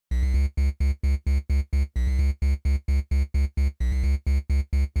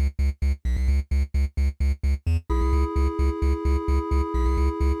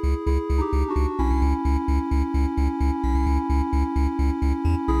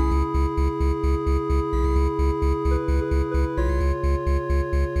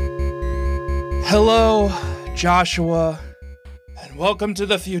Hello, Joshua, and welcome to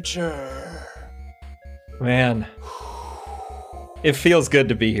the future. Man, it feels good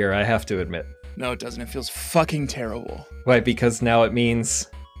to be here, I have to admit. No, it doesn't. It feels fucking terrible. Why, because now it means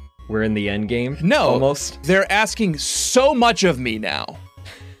we're in the end game? No, almost. They're asking so much of me now.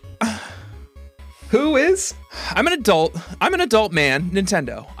 Who is? I'm an adult. I'm an adult man.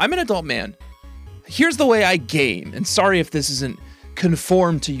 Nintendo. I'm an adult man. Here's the way I game, and sorry if this isn't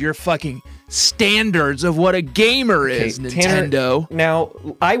conform to your fucking standards of what a gamer is, Nintendo. Tanner,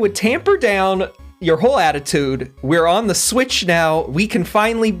 now, I would tamper down your whole attitude. We're on the Switch now. We can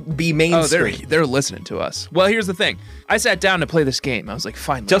finally be mainstream. Oh, they're listening to us. Well, here's the thing. I sat down to play this game. I was like,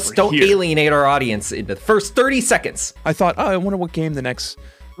 finally, just don't alienate our audience in the first 30 seconds. I thought, I wonder what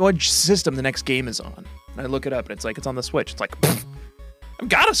system the next game is on. And I look it up, and it's on the Switch. It's like, I've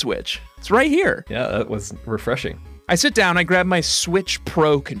got a Switch. It's right here. Yeah, that was refreshing. I sit down, I grab my Switch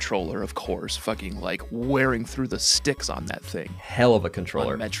Pro controller, of course, fucking wearing through the sticks on that thing. Hell of a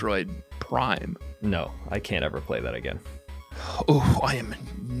controller. On Metroid Prime. No, I can't ever play that again. Oh, I am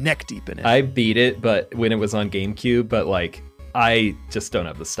neck deep in it. I beat it, but when it was on GameCube, but I just don't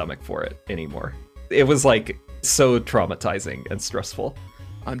have the stomach for it anymore. It was so traumatizing and stressful.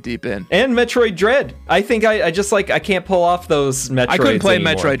 I'm deep in. And Metroid Dread. I think I can't pull off those Metroids I couldn't play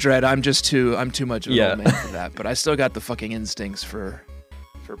anymore. Metroid Dread. I'm too much of an old man for that. But I still got the fucking instincts for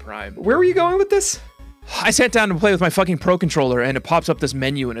Prime. Where were you going with this? I sat down to play with my fucking Pro controller, and it pops up this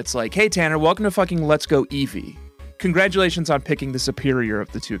menu, and it's like, hey, Tanner, welcome to fucking Let's Go Eevee. Congratulations on picking the superior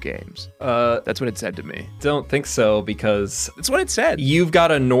of the two games. That's what it said to me. Don't think so, because... That's what it said. You've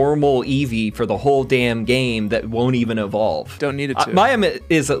got a normal Eevee for the whole damn game that won't even evolve. Don't need it to. Mine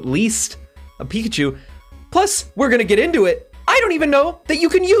is at least a Pikachu. Plus, we're going to get into it. I don't even know that you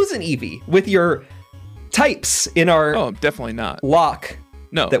can use an Eevee with your types in our... Oh, definitely not. Lock.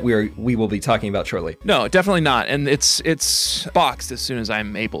 No. That we will be talking about shortly. No, definitely not. And it's boxed as soon as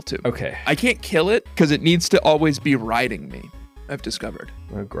I'm able to. Okay. I can't kill it because it needs to always be riding me, I've discovered.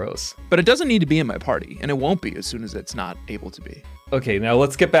 Oh, gross. But it doesn't need to be in my party, and it won't be as soon as it's not able to be. Okay, now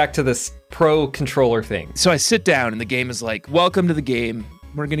let's get back to this Pro controller thing. So I sit down, and the game is like, welcome to the game.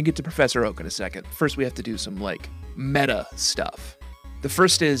 We're going to get to Professor Oak in a second. First, we have to do some, meta stuff. The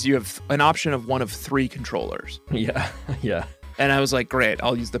first is you have an option of one of 3 controllers. Yeah. And I was like, great,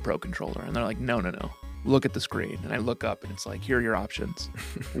 I'll use the Pro controller. And they're like, no. Look at the screen. And I look up and it's like, here are your options.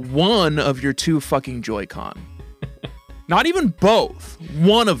 One of your 2 fucking Joy-Con. Not even both.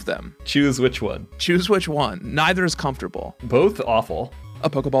 One of them. Choose which one. Choose which one. Neither is comfortable. Both awful. A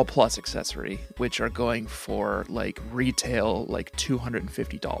Pokeball Plus accessory, which are going for retail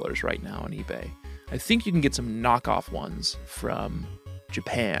 $250 right now on eBay. I think you can get some knockoff ones from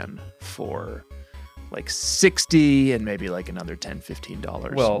Japan for $60 and maybe another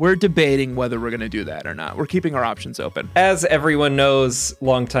 $10-15. Well, we're debating whether we're going to do that or not. We're keeping our options open. As everyone knows,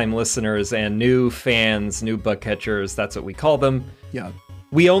 longtime listeners and new fans, new bug catchers, that's what we call them. Yeah.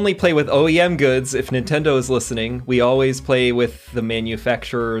 We only play with OEM goods. If Nintendo is listening, we always play with the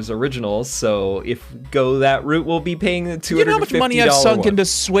manufacturer's originals. So if we go that route, we'll be paying the $250. You know how much money I've sunk into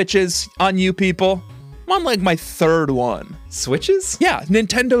Switches on you people? I'm on my 3rd one. Switches? Yeah,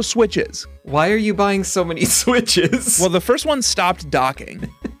 Nintendo Switches. Why are you buying so many Switches? Well, the first one stopped docking.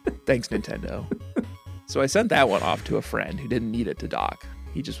 Thanks, Nintendo. So I sent that one off to a friend who didn't need it to dock.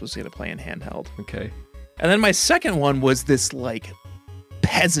 He just was going to play in handheld. Okay. And then my second one was this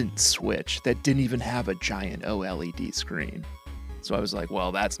peasant Switch that didn't even have a giant OLED screen. So I was like,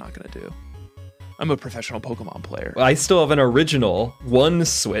 well, that's not going to do. I'm a professional Pokemon player. I still have an original one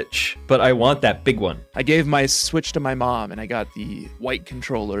Switch, but I want that big one. I gave my Switch to my mom, and I got the white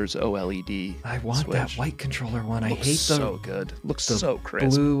controller's OLED. I want Switch. that white controller one. Looks I hate the so good. Looks so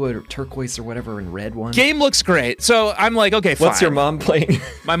crisp. Blue or turquoise or whatever and red one. Game looks great. So I'm like, okay, fine. What's your mom playing?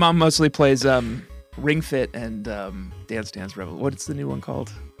 My mom mostly plays Ring Fit and Dance Dance Rebel. What's the new one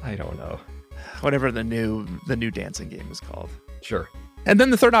called? I don't know. Whatever the new dancing game is called. Sure. And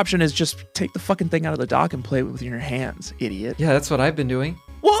then the third option is just take the fucking thing out of the dock and play it with your hands, idiot. Yeah, that's what I've been doing.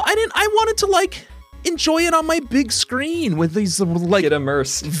 Well, I wanted to enjoy it on my big screen with these get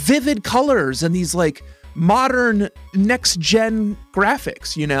immersed, vivid colors and these modern next gen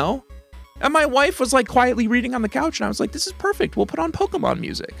graphics, you know? And my wife was quietly reading on the couch, and I was like, this is perfect. We'll put on Pokemon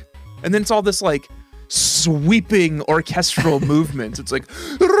music. And then it's all this sweeping orchestral movements. It's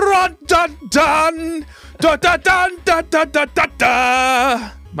dun dun dun dun dun dun dun dun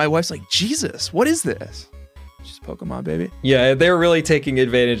dun. My wife's like, Jesus, what is this? Just Pokemon, baby. Yeah, they're really taking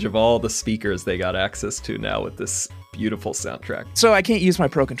advantage of all the speakers they got access to now with this beautiful soundtrack. So I can't use my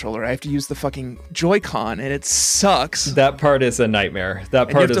Pro Controller. I have to use the fucking Joy-Con, and it sucks. That part is a nightmare. That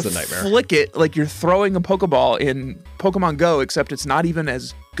part is a nightmare. Flick it like you're throwing a Pokeball in Pokemon Go, except it's not even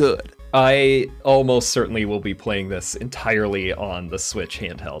as good. I almost certainly will be playing this entirely on the Switch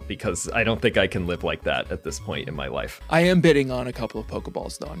handheld because I don't think I can live like that at this point in my life. I am bidding on a couple of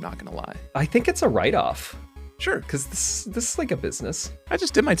Pokeballs, though. I'm not going to lie. I think it's a write-off. Sure. Because this is like a business. I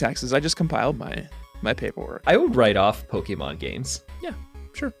just did my taxes. I just compiled my paperwork. I would write off Pokemon games. Yeah,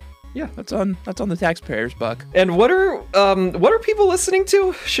 sure. Yeah, that's on the taxpayers' buck. And what are people listening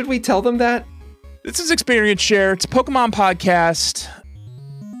to? Should we tell them that? This is Experience Share. It's a Pokemon podcast.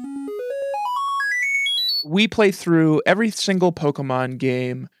 We play through every single Pokemon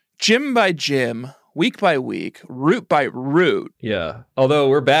game, gym by gym, week by week, route by route. Yeah, although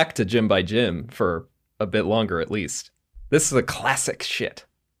we're back to gym by gym for a bit longer at least. This is a classic shit.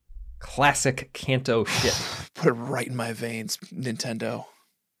 Classic Kanto shit. Put it right in my veins, Nintendo.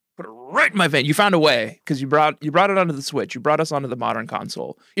 Put it right in my vein. You found a way because you brought it onto the Switch. You brought us onto the modern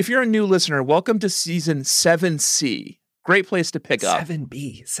console. If you're a new listener, welcome to season 7C. Great place to pick up.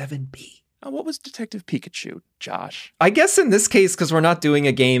 7B. Oh, what was Detective Pikachu, Josh? I guess in this case, because we're not doing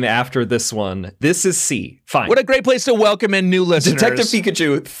a game after this one, this is C. Fine. What a great place to welcome in new listeners. Detective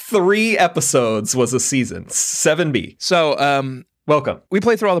Pikachu, 3 episodes was a season. 7B. So, welcome. We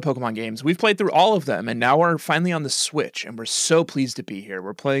played through all the Pokemon games. We've played through all of them, and now we're finally on the Switch, and we're so pleased to be here.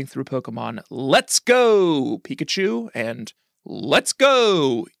 We're playing through Pokemon Let's Go Pikachu and Let's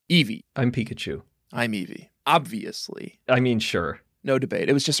Go Eevee. I'm Pikachu. I'm Eevee. Obviously. I mean, sure. No debate.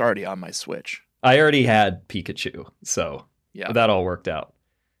 It was just already on my Switch. I already had Pikachu, so yeah, that all worked out.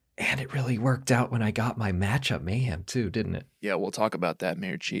 And it really worked out when I got my matchup mayhem too, didn't it? Yeah, we'll talk about that,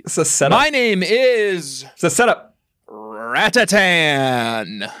 Mayor Cheat. It's a setup. My name is... It's a setup.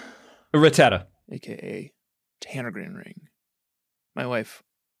 Ratatan. Rattata. A.K.A. Tanner Green Ring. My wife,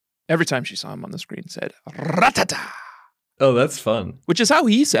 every time she saw him on the screen, said, Ratata. Oh, that's fun. Which is how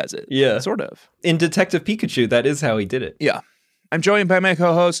he says it. Yeah. Sort of. In Detective Pikachu, that is how he did it. Yeah. I'm joined by my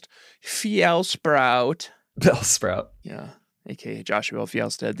co-host, Bellsprout. Bellsprout. Yeah, a.k.a. Joshua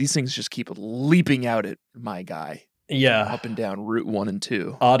Fjellstead. These things just keep leaping out at my guy. Yeah. Up and down Route 1 and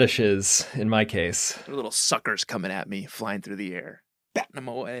 2. Oddishes, in my case. They're little suckers coming at me, flying through the air. Batting them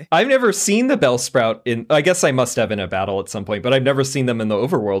away. I've never seen the Bellsprout in... I guess I must have in a battle at some point, but I've never seen them in the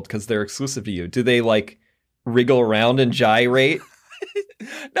overworld because they're exclusive to you. Do they, like, wriggle around and gyrate?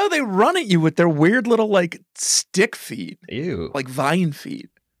 No, they run at you with their weird little, like, stick feet. Ew. Like vine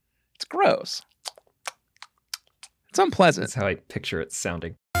feet. It's gross. It's unpleasant. That's how I picture it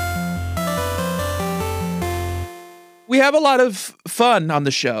sounding. We have a lot of fun on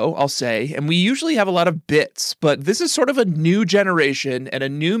the show, I'll say, and we usually have a lot of bits, but this is sort of a new generation and a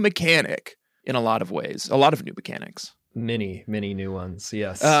new mechanic in a lot of ways. A lot of new mechanics. Many new ones,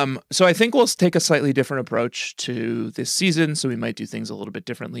 yes. So I think we'll take a slightly different approach to this season, so we might do things a little bit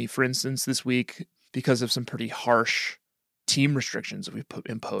differently. For instance, this week, because of some pretty harsh team restrictions that we've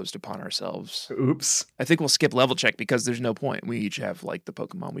imposed upon ourselves. Oops. I think we'll skip level check because there's no point. We each have, like, the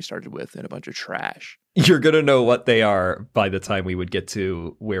Pokemon we started with and a bunch of trash. You're going to know what they are by the time we would get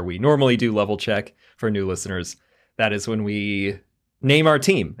to where we normally do level check for new listeners. That is when we name our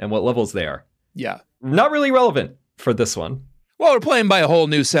team and what levels they are. Yeah. Not really relevant for this one. Well, we're playing by a whole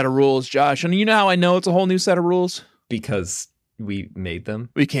new set of rules, Josh. And you know how I know it's a whole new set of rules? Because we made them.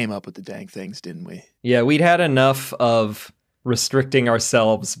 We came up with the dang things, didn't we? Yeah, we'd had enough of restricting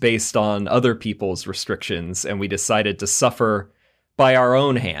ourselves based on other people's restrictions, and we decided to suffer by our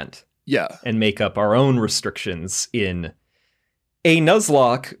own hand. Yeah. And make up our own restrictions in a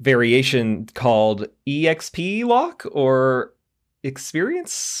Nuzlocke variation called EXPLocke or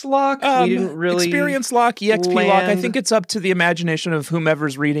EXPLocke? We didn't really EXPLocke, EXPLocke. I think it's up to the imagination of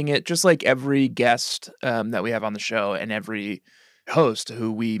whomever's reading it, just like every guest that we have on the show and every host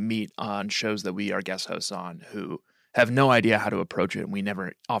who we meet on shows that we are guest hosts on who have no idea how to approach it, and we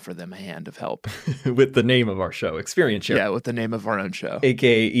never offer them a hand of help. With the name of our show, Experience Share. Yeah, with the name of our own show.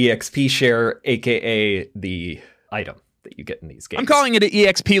 AKA EXP Share, AKA the item that you get in these games. I'm calling it an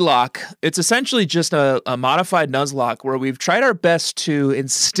EXPLocke. It's essentially just a modified Nuzlocke where we've tried our best to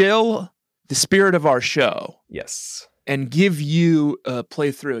instill the spirit of our show. Yes. And give you a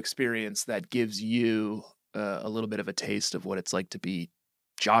playthrough experience that gives you a little bit of a taste of what it's like to be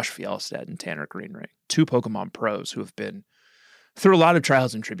Josh Fjellstead and Tanner Greenring, 2 Pokemon pros who have been through a lot of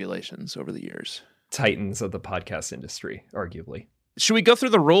trials and tribulations over the years. Titans of the podcast industry, arguably. Should we go through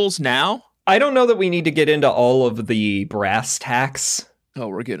the rules now? I don't know that we need to get into all of the brass tacks Oh,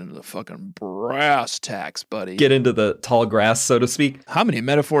 we're getting into the fucking brass tacks, buddy. Get into the tall grass, so to speak. How many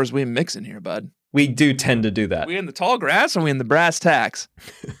metaphors we mixing here, bud? We do tend to do that. We in the tall grass or we in the brass tacks?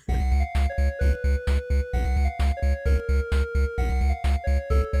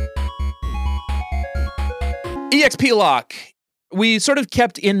 EXPLocke. We sort of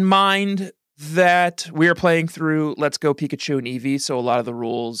kept in mind that we are playing through Let's Go Pikachu and Eevee, so a lot of the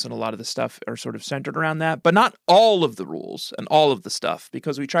rules and a lot of the stuff are sort of centered around that, but not all of the rules and all of the stuff,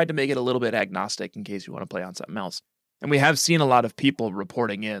 because we tried to make it a little bit agnostic in case you want to play on something else. And we have seen a lot of people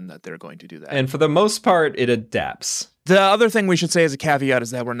reporting in that they're going to do that. And for the most part, it adapts. The other thing we should say as a caveat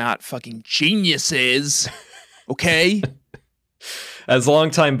is that we're not fucking geniuses, okay? As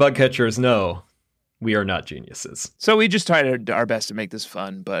longtime bug catchers know, we are not geniuses. So we just tried our best to make this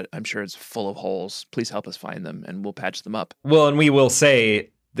fun, but I'm sure it's full of holes. Please help us find them, and we'll patch them up. Well, and we will say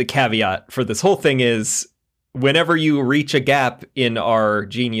the caveat for this whole thing is whenever you reach a gap in our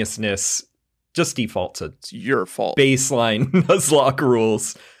geniusness, just default to It's your fault. baseline Nuzlocke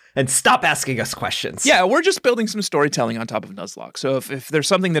rules and stop asking us questions. Yeah, we're just building some storytelling on top of Nuzlocke. So if there's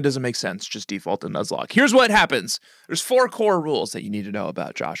something that doesn't make sense, just default to Nuzlocke. Here's what happens. There's 4 core rules that you need to know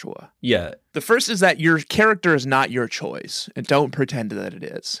about Joshua. Yeah. The first is that your character is not your choice, and don't pretend that it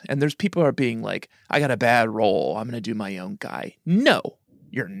is. And there's people who are being like, I got a bad roll, I'm going to do my own guy. No,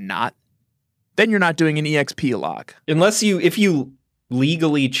 you're not. Then you're not doing an EXPLocke. If you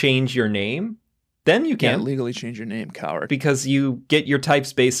legally change your name, then you Can't can. legally change your name, coward. Because you get your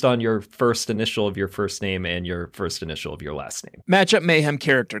types based on your first initial of your first name and your first initial of your last name. Matchup Mayhem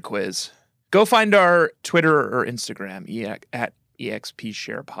character quiz. Go find our Twitter or Instagram at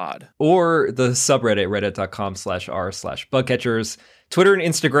EXPSharePod. Or the subreddit, reddit.com/r/bugcatchers. Twitter and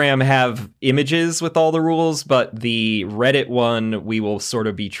Instagram have images with all the rules, but the Reddit one we will sort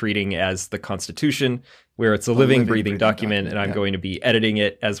of be treating as the Constitution, where it's a living, breathing document, and I'm going to be editing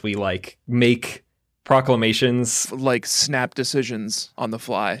it as we make proclamations. Like snap decisions on the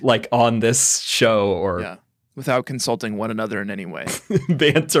fly. Like on this show or Yeah. Without consulting one another in any way.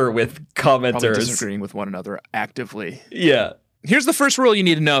 banter with Probably commenters. disagreeing with one another actively. Yeah. Here's the first rule you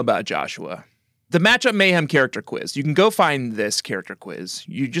need to know about Joshua. The Matchup Mayhem character quiz. You can go find this character quiz.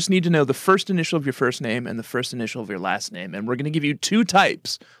 You just need to know the first initial of your first name and the first initial of your last name. And we're going to give you 2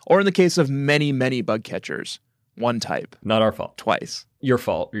 types, or in the case of many, many bug catchers, 1 type. Not our fault. Twice. Your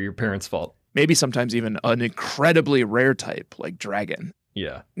fault or your parents' fault. Maybe sometimes even an incredibly rare type like dragon.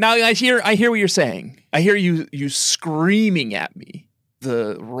 Yeah. Now I hear what you're saying. I hear you screaming at me,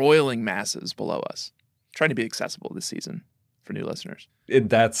 the roiling masses below us. Trying to be accessible this season for new listeners.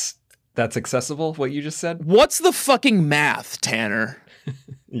 That's accessible, what you just said? What's the fucking math, Tanner?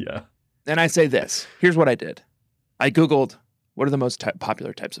 Yeah. And I say this. Here's what I did. I Googled what are the most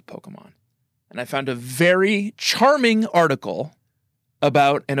popular types of Pokemon. And I found a very charming article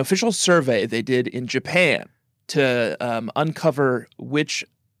about an official survey they did in Japan to uncover which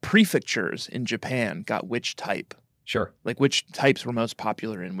prefectures in Japan got which type. Sure. Like which types were most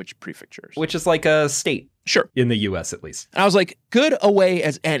popular in which prefectures. Which is like a state. Sure. In the US, at least. And I was like, good a way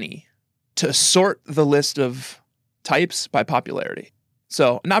as any to sort the list of types by popularity.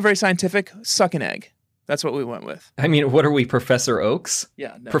 So not very scientific, suck an egg. That's what we went with. I mean, what are we, Professor Oaks?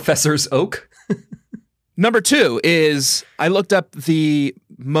 Yeah. No. Professor's Oak? Number 2 is I looked up the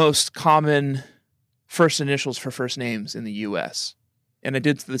most common first initials for first names in the US. And I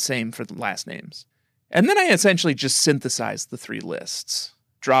did the same for the last names. And then I essentially just synthesized the 3 lists,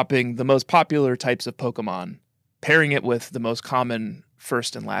 dropping the most popular types of Pokemon, pairing it with the most common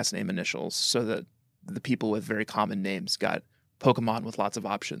first and last name initials so that the people with very common names got Pokemon with lots of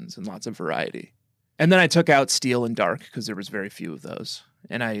options and lots of variety. And then I took out Steel and Dark because there was very few of those.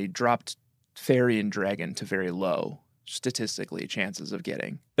 And I dropped Fairy and Dragon to very low, statistically, chances of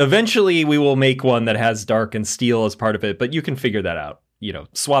getting. Eventually, we will make one that has Dark and Steel as part of it, but you can figure that out.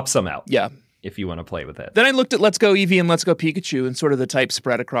 Swap some out. Yeah. If you want to play with it. Then I looked at Let's Go Eevee and Let's Go Pikachu and sort of the type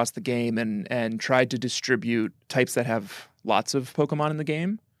spread across the game and tried to distribute types that have lots of Pokemon in the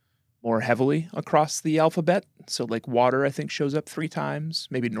game more heavily across the alphabet. So like water, I think, shows up 3 times.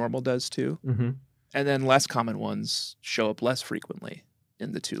 Maybe normal does too. Mm-hmm. And then less common ones show up less frequently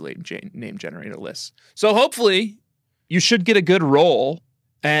in the 2 name generator lists. So hopefully you should get a good roll.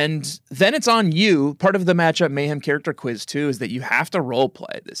 And then it's on you. Part of the Matchup Mayhem character quiz, too, is that you have to role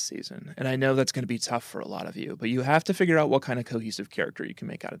play this season. And I know that's going to be tough for a lot of you, but you have to figure out what kind of cohesive character you can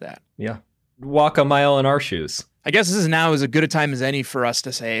make out of that. Yeah. Walk a mile in our shoes. I guess this is now as good a time as any for us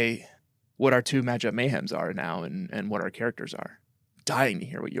to say what our 2 Matchup Mayhems are now and what our characters are. Dying to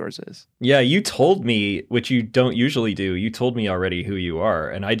hear what yours is. Yeah, you told me, which you don't usually do. You told me already who you are,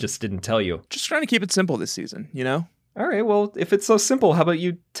 and I just didn't tell you. Just trying to keep it simple this season, All right, well, if it's so simple, how about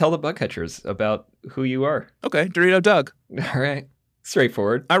you tell the bug catchers about who you are? Okay, Dorito Doug. All right.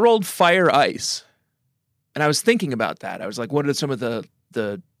 Straightforward. I rolled fire ice. And I was thinking about that. I was like, what are some of the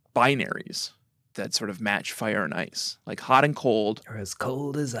binaries that sort of match fire and ice? Like hot and cold. Or as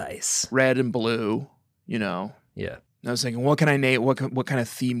cold as ice. Red and blue, you know. Yeah. And I was thinking, what can I name? What kind of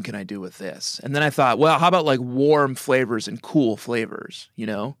theme can I do with this? And then I thought, well, how about like warm flavors and cool flavors, you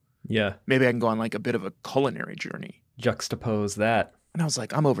know? Yeah. Maybe I can go on like a bit of a culinary journey. Juxtapose that. And I was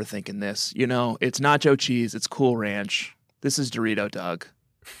like, I'm overthinking this. You know, it's nacho cheese. It's Cool Ranch. This is Dorito Doug.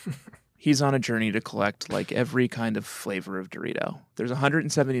 He's on a journey to collect like every kind of flavor of Dorito. There's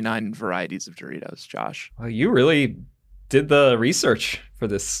 179 varieties of Doritos, Josh. Well, you really did the research for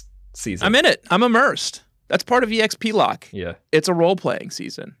this season. I'm in it. I'm immersed. That's part of EXPLocke. Yeah. It's a role-playing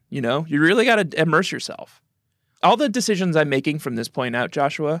season, you know? You really got to immerse yourself. All the decisions I'm making from this point out,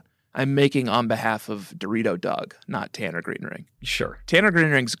 Joshua, I'm making on behalf of Dorito Doug, not Tanner Greenring. Sure. Tanner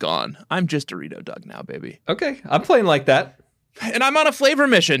Greenring's gone. I'm just Dorito Doug now, baby. Okay. I'm playing like that. And I'm on a flavor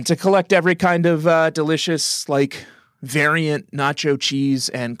mission to collect every kind of delicious, like, variant nacho cheese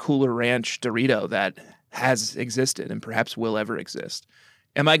and Cooler Ranch Dorito that has existed and perhaps will ever exist.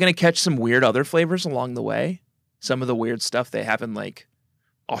 Am I going to catch some weird other flavors along the way? Some of the weird stuff they have in, like,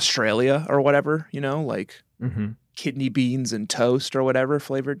 Australia or whatever, you know, like kidney beans and toast or whatever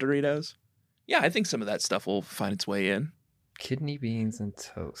flavored Doritos. Yeah, I think some of that stuff will find its way in. Kidney beans and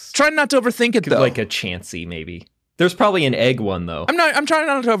toast. Try not to overthink it, though. Like a chancy, maybe. There's probably an egg one, though. I'm trying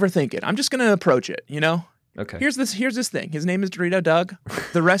not to overthink it. I'm just going to approach it, you know? Okay. Here's this thing. His name is Dorito Doug.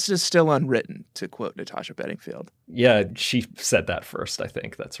 The rest is still unwritten, to quote Natasha Bedingfield. Yeah, she said that first, I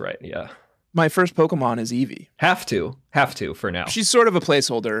think. That's right, yeah. My first Pokemon is Eevee. Have to for now. She's sort of a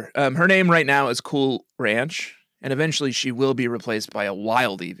placeholder. Her name right now is Cool Ranch, and eventually she will be replaced by a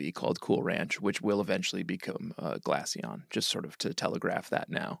wild Eevee called Cool Ranch, which will eventually become Glaceon, just sort of to telegraph that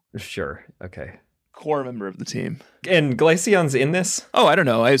now. Sure, okay. Core member of the team. And Glaceon's in this? Oh, I don't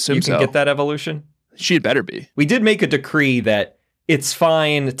know. I assume so. You can get that evolution? She'd better be. We did make a decree that it's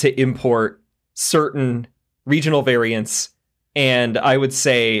fine to import certain regional variants, and I would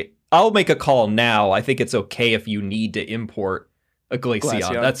say I'll make a call now. I think it's okay if you need to import a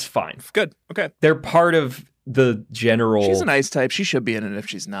Glaceon. That's fine. Good. Okay. They're part of the general... She's an ice type. She should be in it if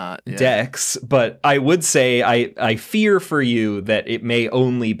she's not. Yeah. Dex, but I would say I fear for you that it may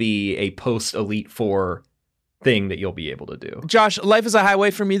only be a post-Elite Four thing that you'll be able to do. Josh, life is a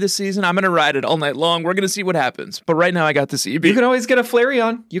highway for me this season. I'm going to ride it all night long. We're going to see what happens. But right now I got this Eevee. You can always get a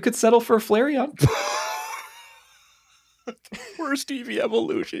Flareon. You could settle for a Flareon. Worst Eevee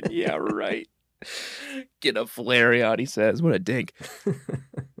evolution. Yeah, right. Get a Flareon, he says. What a dink.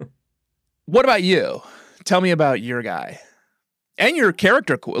 What about you? Tell me about your guy. And your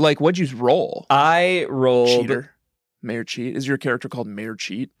character. Like, what'd you roll? I rolled... Cheater. Mayor Cheat. Is your character called Mayor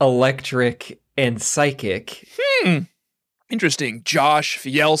Cheat? Electric and Psychic. Interesting. Josh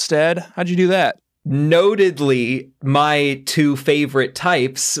Fjellstead. How'd you do that? Notedly, my two favorite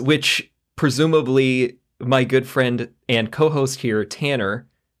types, which presumably my good friend and co-host here, Tanner,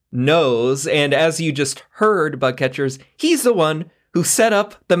 knows. And as you just heard, Bugcatchers, he's the one who set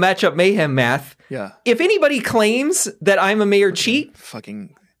up the Matchup Mayhem math. Yeah. If anybody claims that I'm a Mayor Cheat,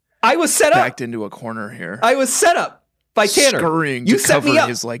 fucking I was set up. Backed into a corner here. I was set up by Tanner. Scurrying you to set cover me up.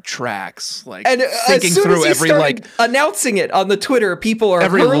 his like tracks, like and thinking as soon through as he every started like announcing it on the Twitter, people are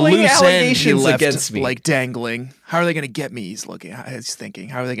every hurling loose end he allegations left, against me. like dangling. How are they going to get me? He's looking. He's thinking.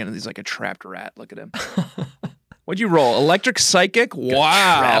 How are they going to? He's like a trapped rat. Look at him. What'd you roll? Electric Psychic?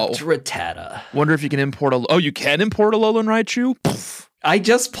 Wow. Trapped Rattata. Wonder if you can import a... Oh, you can import a Alolan Raichu? Pfft. I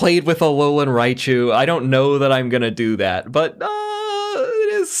just played with Alolan Raichu. I don't know that I'm going to do that, but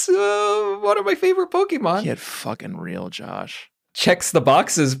it is one of my favorite Pokemon. Get fucking real, Josh. Checks the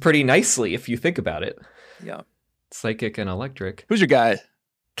boxes pretty nicely if you think about it. Yeah. Psychic and Electric. Who's your guy?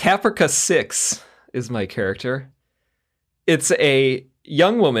 Caprica 6 is my character. It's a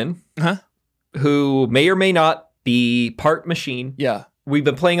young woman who may or may not be part machine. Yeah. We've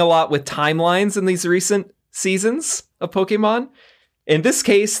been playing a lot with timelines in these recent seasons of Pokemon. In this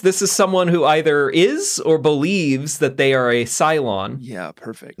case, this is someone who either is or believes that they are a Cylon. Yeah,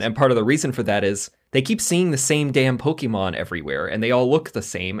 perfect. And part of the reason for that is they keep seeing the same damn Pokemon everywhere, and they all look the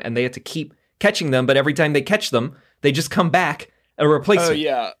same, and they have to keep catching them, but every time they catch them, they just come back a replacement. Oh,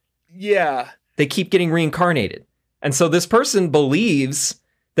 yeah. Yeah. They keep getting reincarnated. And so this person believes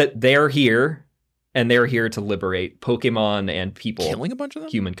that they're here, and they're here to liberate Pokemon and people. Killing a bunch of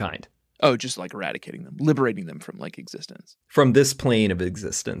them? Humankind. Oh, just like eradicating them, liberating them from like existence. From this plane of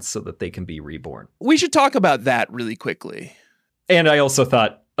existence so that they can be reborn. We should talk about that really quickly. And I also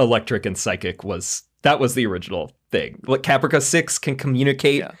thought Electric and Psychic was the original thing. Like Caprica 6 can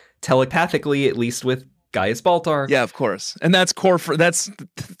communicate telepathically, at least with Gaius Baltar. Yeah, of course. And that's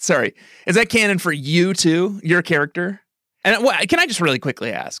sorry. Is that canon for you too, your character? And can I just really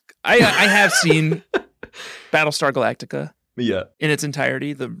quickly ask? I have seen Battlestar Galactica. Yeah. In its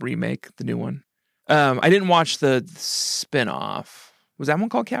entirety, the remake, the new one. I didn't watch the spin-off. Was that one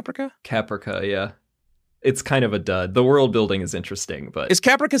called Caprica? Caprica, yeah. It's kind of a dud. The world building is interesting, but... Is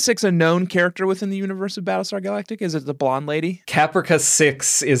Caprica 6 a known character within the universe of Battlestar Galactica? Is it the blonde lady? Caprica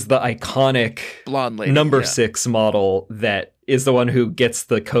 6 is the iconic blonde lady, number 6 model that is the one who gets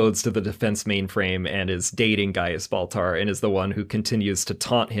the codes to the defense mainframe and is dating Gaius Baltar and is the one who continues to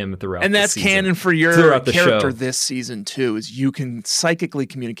taunt him throughout and the that's season. Canon for your character show. This season too, is you can psychically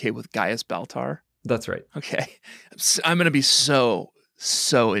communicate with Gaius Baltar. That's right. Okay. I'm going to be so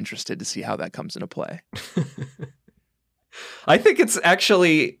interested to see how that comes into play. I think it's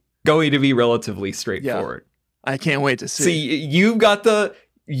actually going to be relatively straightforward. Yeah. I can't wait to see. See, you've got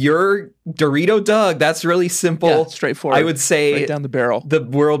your Dorito Doug. That's really simple. Yeah, straightforward. I would say right down the barrel. The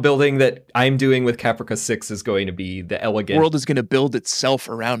world building that I'm doing with Caprica 6 is going to be the elegant. The world is going to build itself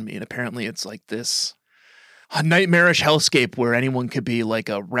around me. And apparently it's like this a nightmarish hellscape where anyone could be like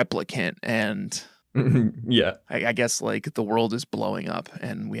a replicant. And yeah, I guess like the world is blowing up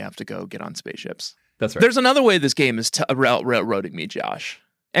and we have to go get on spaceships. That's right. There's another way this game is railroading me, Josh.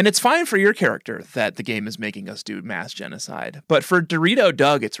 And it's fine for your character that the game is making us do mass genocide. But for Dorito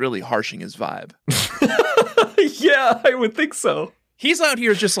Doug, it's really harshing his vibe. Yeah, I would think so. He's out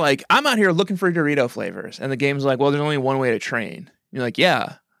here just like, I'm out here looking for Dorito flavors. And the game's like, well, there's only one way to train. You're like,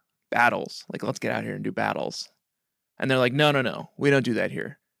 yeah, battles. Like, let's get out here and do battles. And they're like, no, we don't do that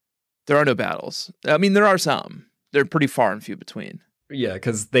here. There are no battles. I mean, there are some. They're pretty far and few between. Yeah,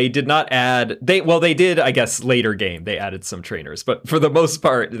 because they did not add... They did, I guess, later game. They added some trainers. But for the most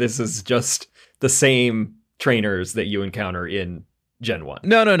part, this is just the same trainers that you encounter in Gen 1.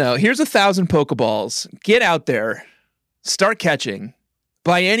 No. Here's 1,000 Pokeballs. Get out there. Start catching.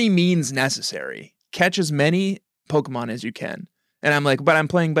 By any means necessary. Catch as many Pokemon as you can. And I'm like, but I'm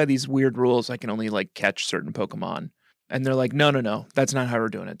playing by these weird rules. I can only, like, catch certain Pokemon. And they're like, no. That's not how we're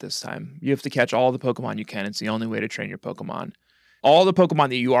doing it this time. You have to catch all the Pokemon you can. It's the only way to train your Pokemon. All the Pokemon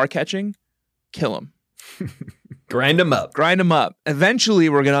that you are catching, kill them. Grind them up. Eventually,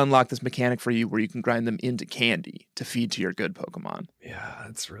 we're going to unlock this mechanic for you where you can grind them into candy to feed to your good Pokemon. Yeah,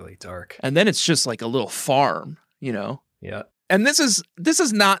 it's really dark. And then it's just like a little farm, you know? Yeah. And this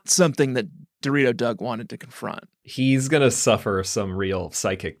is not something that Dorito Doug wanted to confront. He's going to suffer some real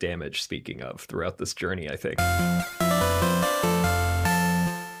psychic damage, speaking of, throughout this journey, I think.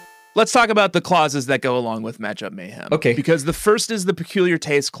 Let's talk about the clauses that go along with Matchup Mayhem. Okay. Because the first is the Peculiar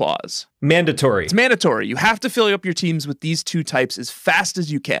Taste Clause. Mandatory. It's mandatory. You have to fill up your teams with these two types as fast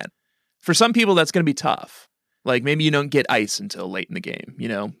as you can. For some people, that's going to be tough. Like, maybe you don't get ice until late in the game, you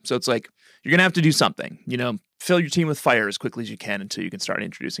know? So it's like, you're going to have to do something, you know? Fill your team with fire as quickly as you can until you can start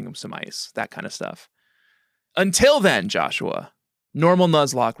introducing them some ice, that kind of stuff. Until then, Joshua, normal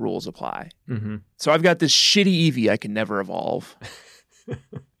Nuzlocke rules apply. Mm-hmm. So I've got this shitty Eevee I can never evolve.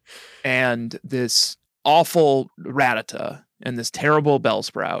 And this awful Rattata and this terrible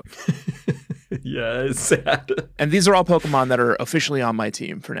Bellsprout. Yeah, it's sad. And these are all Pokemon that are officially on my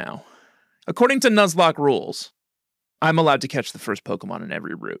team for now. According to Nuzlocke rules, I'm allowed to catch the first Pokemon in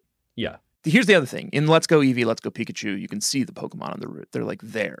every route. Yeah. Here's the other thing. In Let's Go Eevee, Let's Go Pikachu, you can see the Pokemon on the route. They're like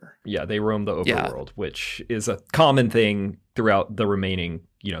there. Yeah, they roam the overworld, which is a common thing throughout the remaining,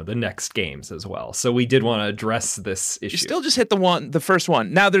 the next games as well. So we did want to address this issue. You still just hit the first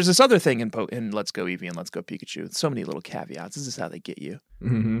one. Now there's this other thing in Let's Go Eevee and Let's Go Pikachu. So many little caveats. This is how they get you.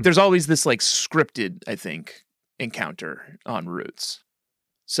 Mm-hmm. There's always this like scripted, I think, encounter on routes.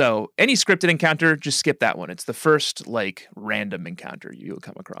 So any scripted encounter, just skip that one. It's the first like random encounter you'll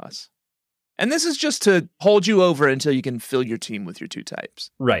come across. And this is just to hold you over until you can fill your team with your two types.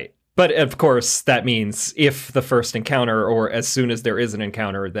 Right. But of course, that means if the first encounter or as soon as there is an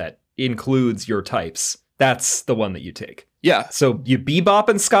encounter that includes your types, that's the one that you take. Yeah. So you bebop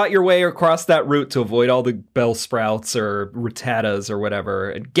and scot your way across that route to avoid all the Bellsprouts or Rattatas or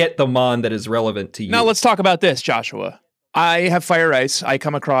whatever and get the mon that is relevant to you. Now let's talk about this, Joshua. I have Fire Ice. I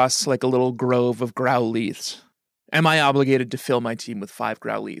come across like a little grove of Growlithes. Am I obligated to fill my team with 5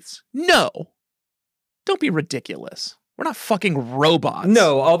 Growlithes? No. Don't be ridiculous. We're not fucking robots.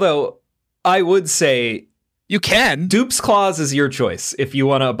 No, although I would say... You can. Dupe's Clause is your choice if you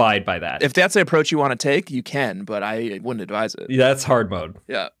want to abide by that. If that's the approach you want to take, you can, but I wouldn't advise it. That's hard mode.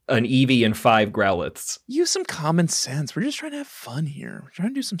 Yeah. An Eevee and 5 Growlithes. Use some common sense. We're just trying to have fun here. We're trying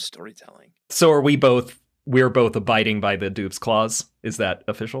to do some storytelling. So are we're both abiding by the Dupe's Clause? Is that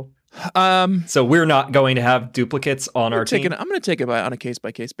official? So we're not going to have duplicates on our team? I'm going to take it on a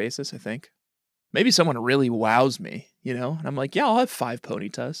case-by-case basis, I think. Maybe someone really wows me, you know? And I'm like, yeah, I'll have 5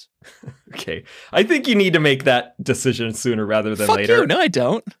 Ponytas. Okay. I think you need to make that decision sooner rather than later. You. No, I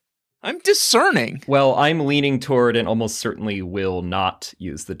don't. I'm discerning. Well, I'm leaning toward and almost certainly will not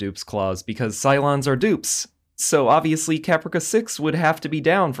use the dupes clause because Cylons are dupes. So obviously Caprica 6 would have to be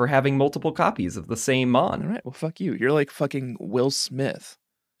down for having multiple copies of the same Mon. All right, well, fuck you. You're like fucking Will Smith.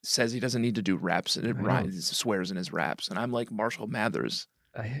 Says he doesn't need to do raps and he swears in his raps. And I'm like Marshall Mathers.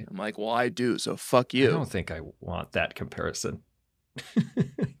 I'm like, well, I do, so fuck you. I don't think I want that comparison.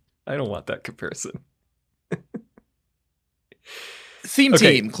 I don't want that comparison. Theme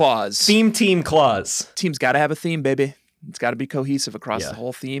team clause. Theme team clause. Team's got to have a theme, baby. It's got to be cohesive across the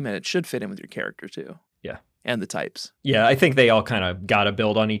whole theme, and it should fit in with your character, too. Yeah. And the types. Yeah, I think they all kind of got to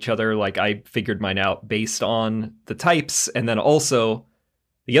build on each other. Like, I figured mine out based on the types, and then also,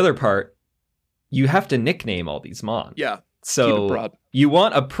 the other part, you have to nickname all these Mon. Yeah. So you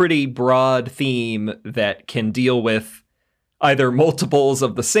want a pretty broad theme that can deal with either multiples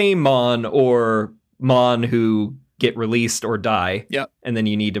of the same Mon or Mon who get released or die. Yep. And then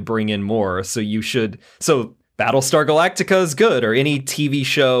you need to bring in more. So Battlestar Galactica is good, or any TV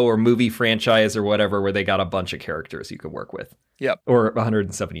show or movie franchise or whatever where they got a bunch of characters you could work with. Yep. Or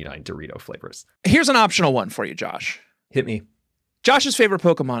 179 Dorito flavors. Here's an optional one for you, Josh. Hit me. Josh's favorite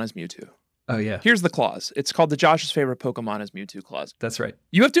Pokemon is Mewtwo. Oh, yeah. Here's the clause. It's called the Josh's favorite Pokemon is Mewtwo clause. That's right.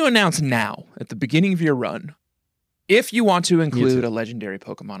 You have to announce now, at the beginning of your run, if you want to include a legendary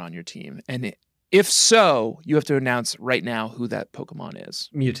Pokemon on your team. And if so, you have to announce right now who that Pokemon is.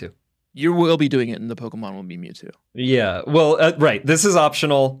 Mewtwo. You will be doing it, and the Pokemon will be Mewtwo. Yeah. Well, right. This is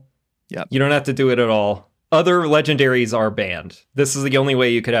optional. Yep. You don't have to do it at all. Other legendaries are banned. This is the only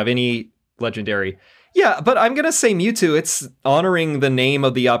way you could have any legendary. Yeah, but I'm going to say Mewtwo. It's honoring the name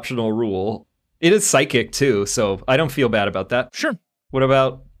of the optional rule. It is psychic, too, so I don't feel bad about that. Sure. What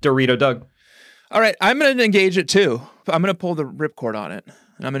about Dorito Doug? All right, I'm going to engage it, too. I'm going to pull the ripcord on it,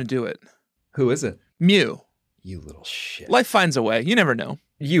 and I'm going to do it. Who is it? Mew. You little shit. Life finds a way. You never know.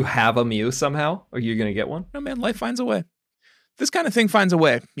 You have a Mew somehow? Are you going to get one? No, man, life finds a way. This kind of thing finds a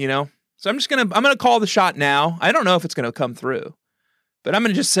way, you know? So I'm going to call the shot now. I don't know if it's going to come through, but I'm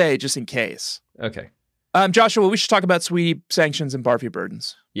going to just say, just in case. Okay. Joshua, we should talk about Sweetie sanctions and Barfy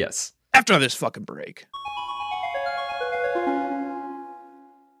burdens. Yes. After this fucking break.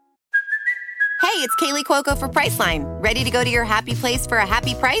 Hey, it's Kaylee Cuoco for Priceline. Ready to go to your happy place for a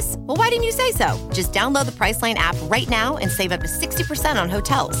happy price? Well, why didn't you say so? Just download the Priceline app right now and save up to 60% on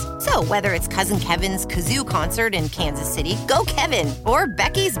hotels. So whether it's Cousin Kevin's Kazoo Concert in Kansas City, go Kevin, or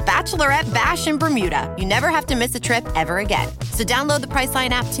Becky's Bachelorette Bash in Bermuda, you never have to miss a trip ever again. So download the Priceline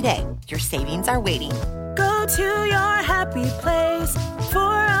app today. Your savings are waiting. Go to your happy place for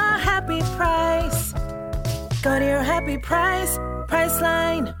a happy price. Go to your happy price,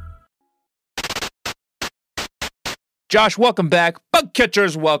 Priceline. Josh, welcome back. Bug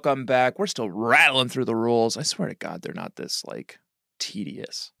catchers, welcome back. We're still rattling through the rules. I swear to God, they're not this,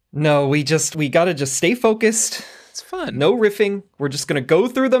 tedious. No, we gotta just stay focused. It's fun. No riffing. We're just gonna go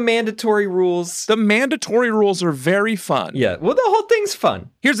through the mandatory rules. The mandatory rules are very fun. Yeah, well, the whole thing's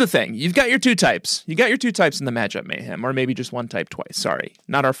fun. Here's the thing. You've got your 2 types. You got your 2 types in the matchup mayhem, or maybe just 1 type twice. Sorry.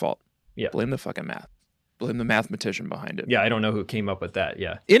 Not our fault. Yeah. Blame the fucking math. Blame the mathematician behind it. Yeah, I don't know who came up with that.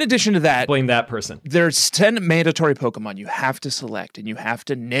 Yeah. In addition to that, blame that person. There's 10 mandatory Pokemon you have to select and you have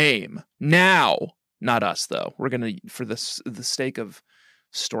to name now. Not us, though. We're going to, for the sake of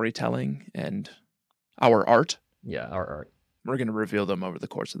storytelling and our art. Yeah, our art. We're going to reveal them over the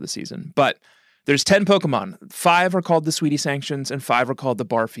course of the season. But there's 10 Pokemon. 5 are called the Sweetie Sanctions and 5 are called the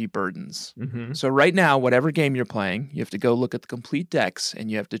Barfy Burdens. Mm-hmm. So right now, whatever game you're playing, you have to go look at the complete decks and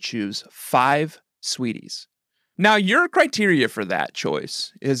you have to choose 5 Sweeties. Now, your criteria for that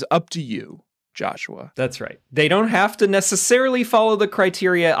choice is up to you, Joshua. That's right. They don't have to necessarily follow the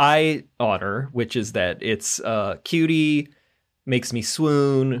criteria I honor, which is that it's cutie, makes me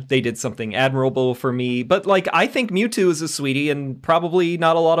swoon, they did something admirable for me. But, I think Mewtwo is a sweetie, and probably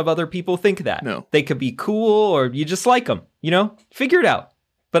not a lot of other people think that. No. They could be cool, or you just like them, Figure it out.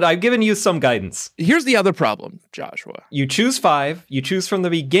 But I've given you some guidance. Here's the other problem, Joshua. You choose 5. You choose from the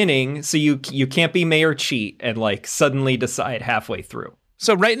beginning, so you can't be Mayor Cheat and suddenly decide halfway through.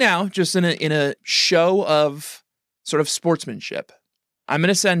 So right now, just in a show of sort of sportsmanship, I'm going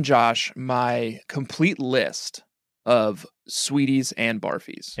to send Josh my complete list of Sweeties and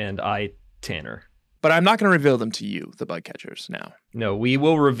Barfies. And Tanner. But I'm not going to reveal them to you, the bug catchers, now. No, we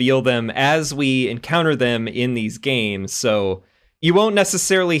will reveal them as we encounter them in these games, so you won't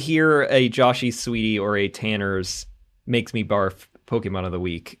necessarily hear a Joshy Sweetie or a Tanner's Makes Me Barf Pokemon of the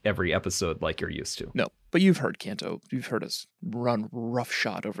Week every episode like you're used to. No, but you've heard Kanto. You've heard us run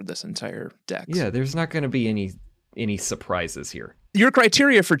roughshod over this entire deck. Yeah, there's not going to be any surprises here. Your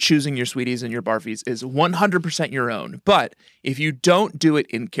criteria for choosing your sweeties and your barfies is 100% your own. But if you don't do it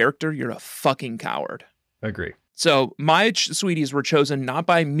in character, you're a fucking coward. Agree. So my sweeties were chosen not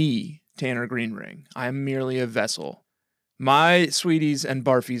by me, Tanner Greenring. I'm merely a vessel. My sweeties and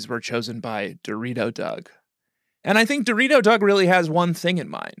barfies were chosen by Dorito Doug. And I think Dorito Doug really has one thing in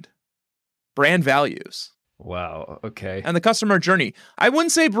mind. Brand values. Wow, okay. And the customer journey. I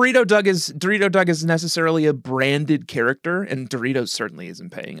wouldn't say Dorito Doug is necessarily a branded character, and Doritos certainly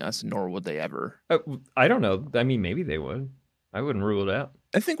isn't paying us, nor would they ever. I don't know. I mean, maybe they would. I wouldn't rule it out.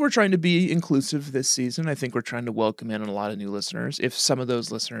 I think we're trying to be inclusive this season. I think we're trying to welcome in a lot of new listeners. If some of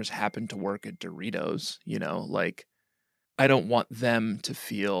those listeners happen to work at Doritos, like, I don't want them to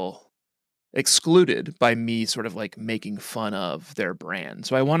feel excluded by me sort of like making fun of their brand.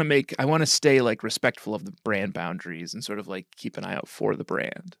 So I want to stay like respectful of the brand boundaries and sort of like keep an eye out for the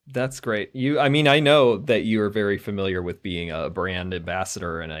brand. That's great. I know that you're very familiar with being a brand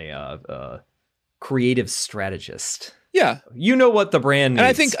ambassador and a creative strategist. Yeah. You know what the brand needs. And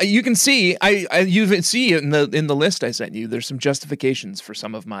I think you can see, you see in the list I sent you, there's some justifications for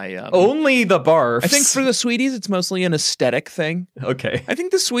some of my... Only the barfs. I think for the sweeties, it's mostly an aesthetic thing. Okay. I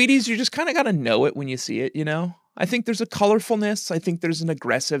think the sweeties, you just kind of got to know it when you see it, I think there's a colorfulness. I think there's an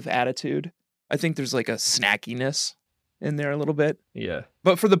aggressive attitude. I think there's like a snackiness in there a little bit. Yeah.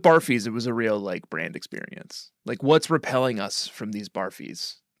 But for the barfies, it was a real like brand experience. Like what's repelling us from these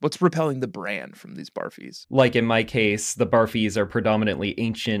barfies? What's repelling the brand from these barfies? Like in my case, the barfies are predominantly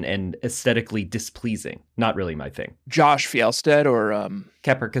ancient and aesthetically displeasing. Not really my thing. Josh Fjellstead or...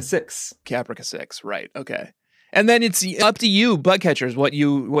 Caprica 6. Caprica 6, right. Okay. And then it's up to you, bug catchers, what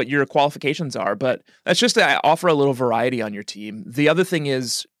your qualifications are. But that's just to offer a little variety on your team. The other thing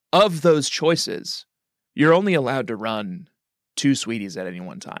is, of those choices, you're only allowed to run 2 sweeties at any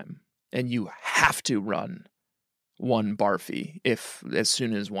one time. And you have to run 1 barfie as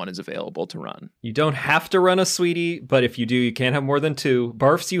soon as one is available to run. You don't have to run a sweetie, but if you do, you can't have more than 2.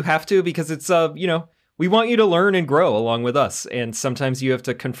 Barfs you have to because it's we want you to learn and grow along with us. And sometimes you have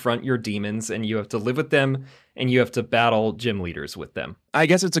to confront your demons and you have to live with them and you have to battle gym leaders with them. I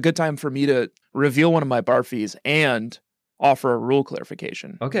guess it's a good time for me to reveal one of my barfies and offer a rule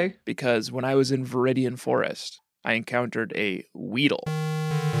clarification. Okay. Because when I was in Viridian Forest, I encountered a Weedle.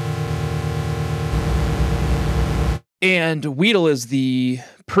 And Weedle is the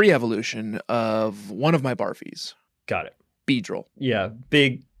pre-evolution of one of my barfies. Got it. Beedrill. Yeah,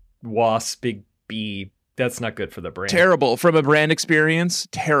 big wasp, big bee. That's not good for the brand. Terrible. From a brand experience,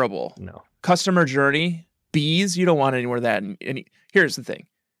 terrible. No. Customer journey, bees, you don't want anywhere that. Here's the thing.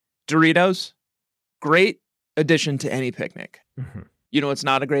 Doritos, great addition to any picnic. Mm-hmm. You know it's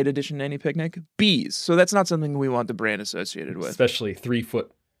not a great addition to any picnic? Bees. So that's not something we want the brand associated with. Especially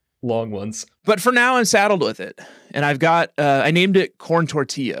 3-foot long ones. But for now, I'm saddled with it. And I've got, I named it Corn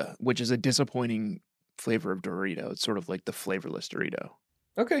Tortilla, which is a disappointing flavor of Dorito. It's sort of like the flavorless Dorito.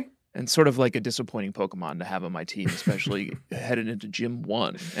 Okay. And sort of like a disappointing Pokemon to have on my team, especially headed into Gym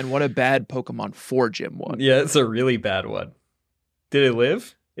 1. And what a bad Pokemon for Gym 1. Yeah, it's a really bad one. Did it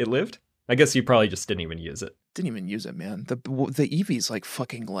live? It lived? I guess you probably just didn't even use it. Didn't even use it, man. The Eevee's like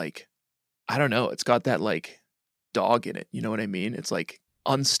fucking like, I don't know. It's got that like dog in it. You know what I mean? It's like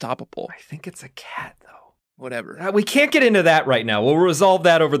unstoppable. I think it's a cat, though. Whatever. We can't get into that right now. We'll resolve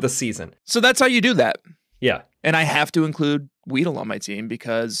that over the season. So that's how you do that. Yeah. And I have to include Weedle on my team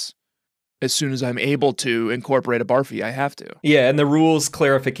because as soon as I'm able to incorporate a Barfie, I have to. Yeah, and the rules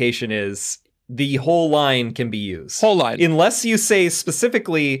clarification is the whole line can be used. Whole line. Unless you say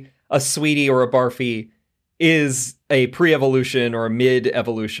specifically a Sweetie or a Barfie is a pre-evolution or a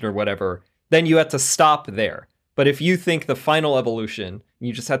mid-evolution or whatever, then you have to stop there. But if you think the final evolution,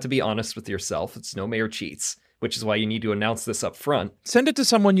 you just have to be honest with yourself. It's no mayor cheats, which is why you need to announce this up front. Send it to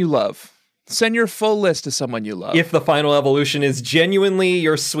someone you love. Send your full list to someone you love. If the final evolution is genuinely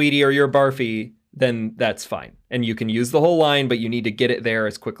your Sweetie or your Barfie, then that's fine. And you can use the whole line, but you need to get it there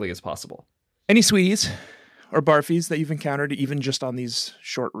as quickly as possible. Any Sweeties or Barfies that you've encountered, even just on these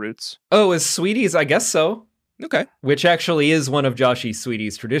short routes? Oh, as Sweeties, I guess so. Okay. Which actually is one of Joshy's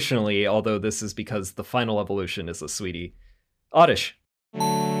Sweeties traditionally, although this is because the final evolution is a Sweetie. Oddish.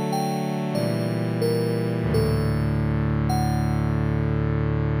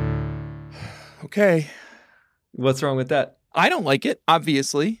 Okay. What's wrong with that? I don't like it,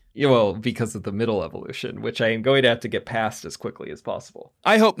 obviously. Yeah, well, because of the middle evolution, which I am going to have to get past as quickly as possible.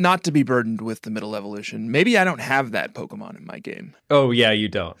 I hope not to be burdened with the middle evolution. Maybe I don't have that Pokemon in my game. Oh, yeah, you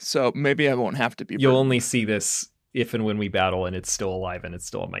don't. So maybe I won't have to be burdened. You'll only see this if and when we battle and it's still alive and it's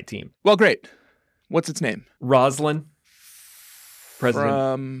still on my team. Well, great. What's its name? Roslyn.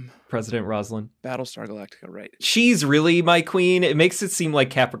 From President Roslyn. Battlestar Galactica, right. She's really my queen. It makes it seem like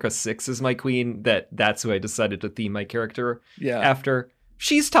Caprica 6 is my queen, that's who I decided to theme my character after.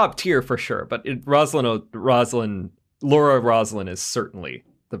 She's top tier for sure, but Laura Roslyn is certainly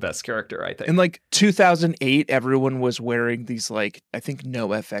the best character, I think. In like 2008, everyone was wearing these like, I think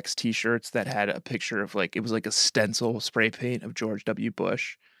NoFX t-shirts that had a picture of like, it was like a stencil spray paint of George W.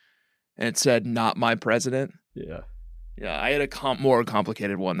 Bush. And it said, "Not my president." Yeah. Yeah, I had a more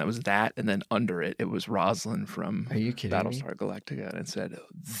complicated one that was that, and then under it, it was Roslyn from Are you kidding Battlestar Galactica, and it said,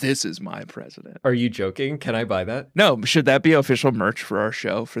 "This is my president." Are you joking? Can I buy that? No, should that be official merch for our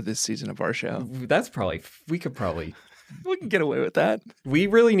show, for this season of our show? We could probably... We can get away with that. We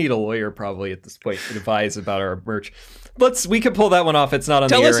really need a lawyer probably at this point to advise about our merch. We could pull that one off. It's not on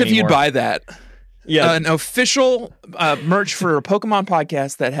the air anymore. Tell us if anymore. you'd buy that. Yeah. An official merch for a Pokemon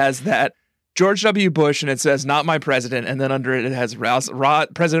podcast that has that George W. Bush, and it says, "Not my president," and then under it, it has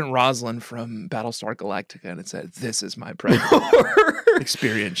President Roslyn from Battlestar Galactica, and it said, "This is my president."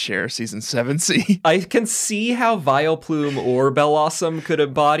 Experience share season 7C. I can see how Vileplume or Bellossom could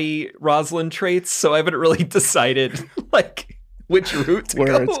embody Roslyn traits, so I haven't really decided which route to Where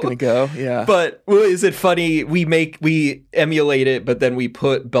go. it's gonna go, yeah. But is it funny? We emulate it, but then we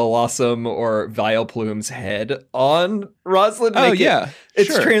put Bellossom or Vileplume's head on Roslyn.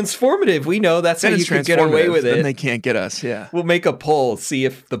 It's sure. Transformative. We know that's Then how you could get away with it. Then they can't get us. Yeah. We'll make a poll, see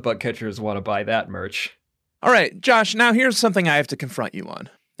if the butt catchers want to buy that merch. All right, Josh. Now here's something I have to confront you on,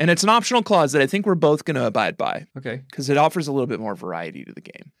 and it's an optional clause that I think we're both going to abide by. Okay. Because it offers a little bit more variety to the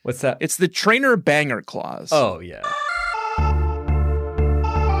game. What's that? It's the trainer banger clause. Oh yeah.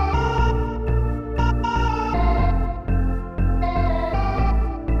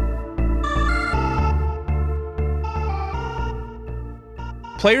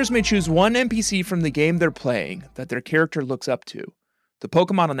 Players may choose one NPC from the game they're playing that their character looks up to. The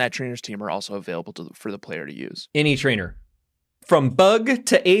Pokemon on that trainer's team are also available for the player to use. Any trainer. From Bug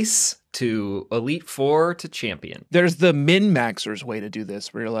to Ace to Elite Four to Champion. There's the min-maxers way to do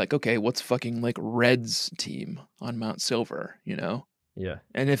this, where you're like, okay, what's fucking like Red's team on Mount Silver, you know? Yeah.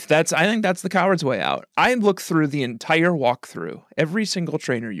 And I think that's the coward's way out. I look through the entire walkthrough, every single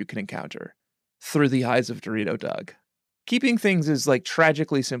trainer you can encounter, through the eyes of Dorito Doug. Keeping things as like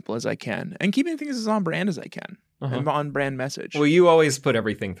tragically simple as I can, and keeping things as on brand as I can. And on brand message. Well, you always put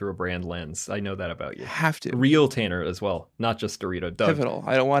everything through a brand lens. I know that about you. Have to. Real Tanner as well, not just Dorito Doug. Pivotal.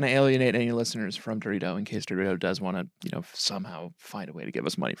 I don't want to alienate any listeners from Dorito in case Dorito does want to, somehow find a way to give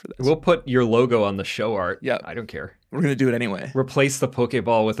us money for this. We'll put your logo on the show art. Yeah. I don't care. We're going to do it anyway. Replace the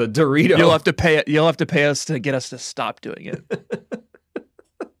Pokeball with a Dorito. You'll have to pay us to get us to stop doing it.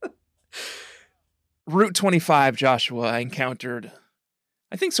 Route 25, Joshua, I encountered,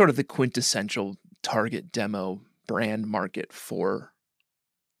 I think, sort of the quintessential target demo brand market for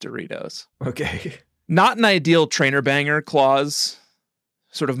Doritos. Okay. Not an ideal trainer banger clause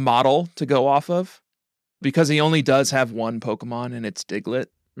sort of model to go off of, because he only does have one Pokemon, and it's Diglett.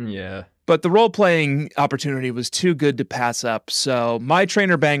 Yeah. But the role-playing opportunity was too good to pass up, so my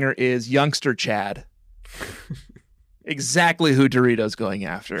trainer banger is Youngster Chad. Exactly who Dorito's going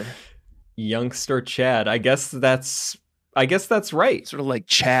after. Youngster Chad. I guess that's right. Sort of like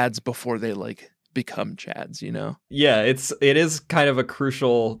Chads before they become Chads, Yeah, it is kind of a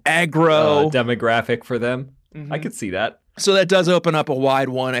crucial aggro demographic for them. Mm-hmm. I could see that. So that does open up a wide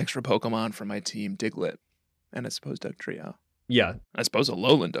one extra Pokemon for my team, Diglett, and I suppose Dugtrio. Yeah. I suppose a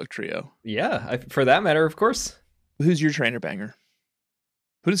Alolan Dugtrio. Yeah, for that matter, of course. Who's your trainer banger?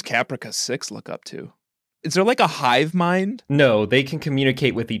 Who does Caprica 6 look up to? Is there like a hive mind? No, they can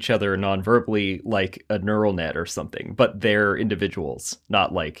communicate with each other non-verbally like a neural net or something, but they're individuals,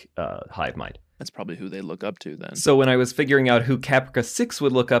 not like hive mind. That's probably who they look up to then. So when I was figuring out who Caprica 6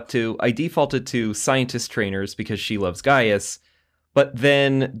 would look up to, I defaulted to scientist trainers because she loves Gaius, but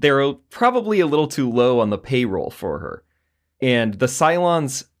then they're probably a little too low on the payroll for her. And the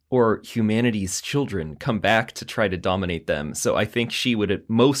Cylons, or humanity's children, come back to try to dominate them, so I think she would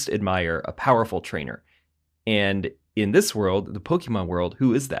most admire a powerful trainer. And in this world, the Pokemon world,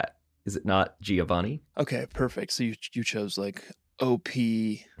 who is that? Is it not Giovanni? Okay, perfect. So you chose like OP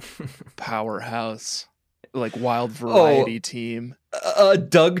powerhouse, like wild variety team. A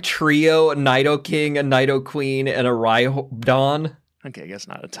Doug Trio, a Nidoking, a Nidoqueen, and a Rhydon. Okay, I guess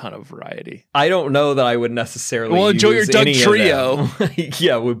not a ton of variety. I don't know that I would necessarily enjoy your Doug any Trio.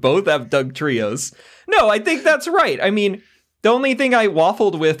 Yeah, we both have Doug Trios. No, I think that's right. I mean, The only thing I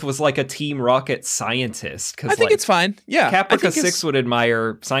waffled with was like a Team Rocket scientist. I think it's fine. Yeah. Caprica 6 would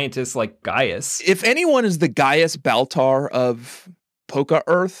admire scientists like Gaius. If anyone is the Gaius Baltar of Poke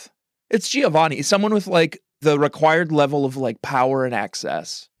Earth, it's Giovanni, someone with like the required level of like power and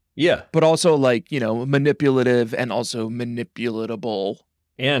access. Yeah. But also like, manipulative and also manipulatable.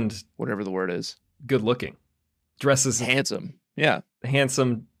 And whatever the word is. Good looking. Dresses. Handsome. Yeah.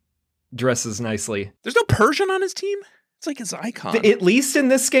 Handsome. Dresses nicely. There's no Persian on his team? It's like his icon. At least in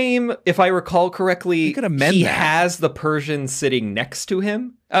this game, if I recall correctly, he has the Persian sitting next to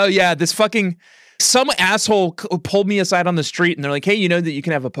him. Oh, yeah. Some asshole pulled me aside on the street and they're like, hey, you know that you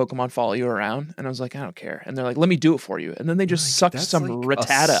can have a Pokemon follow you around? And I was like, I don't care. And they're like, let me do it for you. And then they just sucked some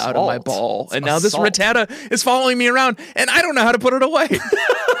Rattata out of my ball. And now this Rattata is following me around and I don't know how to put it away.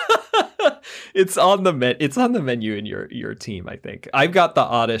 It's on the menu in your team, I think. I've got the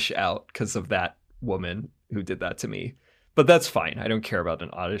Oddish out because of that woman who did that to me. But that's fine. I don't care about an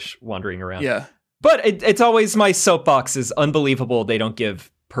Oddish wandering around. Yeah. But it's always my soapbox is unbelievable they don't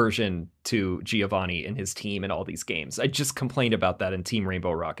give Persian to Giovanni and his team in all these games. I just complained about that in Team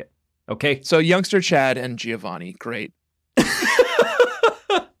Rainbow Rocket. Okay? So youngster Chad and Giovanni, great.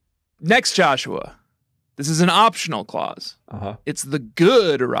 Next, Joshua. This is an optional clause. Uh-huh. It's the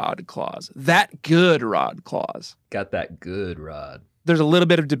good rod clause. That good rod clause. Got that good rod. There's a little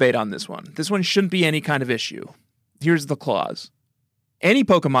bit of debate on this one. This one shouldn't be any kind of issue. Here's the clause. Any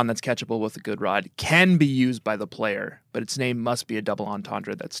Pokemon that's catchable with a good rod can be used by the player, but its name must be a double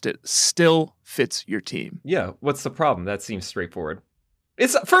entendre that still fits your team. Yeah, what's the problem? That seems straightforward.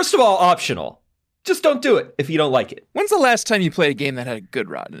 It's, first of all, optional. Just don't do it if you don't like it. When's the last time you played a game that had a good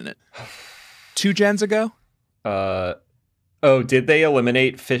rod in it? 2 gens ago? Oh, did they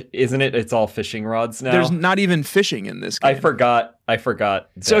eliminate fish? Isn't it? It's all fishing rods now. There's not even fishing in this game. I forgot.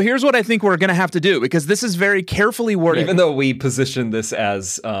 So here's what I think we're going to have to do, because this is very carefully worded. Even though we positioned this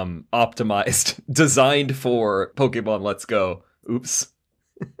as optimized, designed for Pokemon Let's Go. Oops.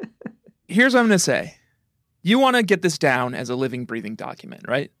 Here's what I'm going to say. You want to get this down as a living, breathing document,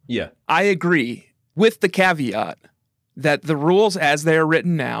 right? Yeah. I agree with the caveat that the rules as they are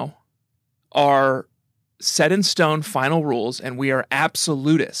written now are set in stone final rules, and we are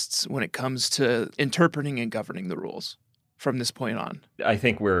absolutists when it comes to interpreting and governing the rules from this point on. I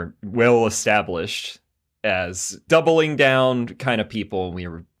think we're well established as doubling down kind of people.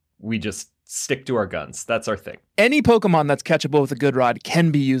 We just stick to our guns. That's our thing. Any Pokemon that's catchable with a good rod can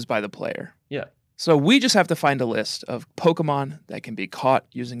be used by the player. Yeah. So we just have to find a list of Pokemon that can be caught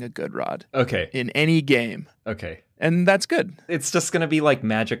using a good rod. Okay. In any game. Okay. And that's good. It's just going to be like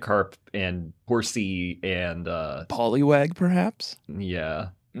Magikarp and Horsey and... Poliwag, perhaps? Yeah.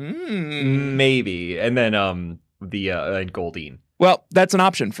 Maybe. And then and Goldeen. Well, that's an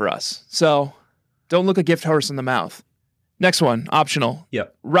option for us. So don't look a gift horse in the mouth. Next one, optional.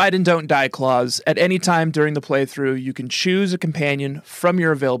 Yep. Ride and don't die clause. At any time during the playthrough, you can choose a companion from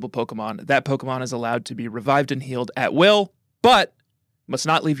your available Pokemon. That Pokemon is allowed to be revived and healed at will, but must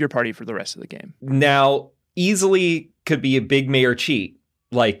not leave your party for the rest of the game. Now, easily could be a big mayor cheat.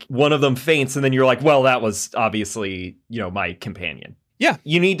 Like, one of them faints, and then you're like, well, that was obviously, my companion. Yeah.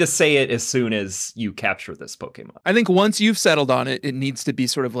 You need to say it as soon as you capture this Pokemon. I think once you've settled on it, it needs to be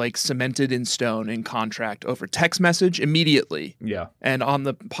sort of like cemented in stone in contract over text message immediately. Yeah. And on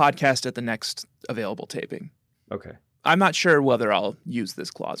the podcast at the next available taping. Okay. I'm not sure whether I'll use this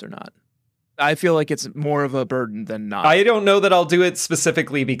clause or not. I feel like it's more of a burden than not. I don't know that I'll do it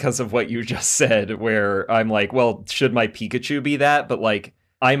specifically because of what you just said, where I'm like, well, should my Pikachu be that? But like,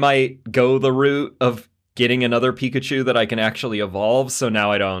 I might go the route of getting another Pikachu that I can actually evolve. So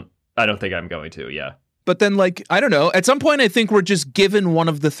now I don't think I'm going to. Yeah. But then, like, I don't know. At some point, I think we're just given one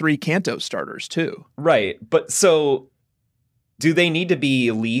of the 3 Kanto starters too. Right. But so do they need to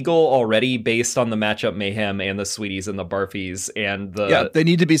be legal already based on the matchup mayhem and the Sweeties and the Barfies and the... Yeah, they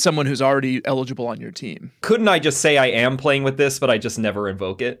need to be someone who's already eligible on your team. Couldn't I just say I am playing with this, but I just never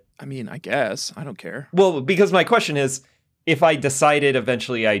invoke it? I mean, I guess. I don't care. Well, because my question is, if I decided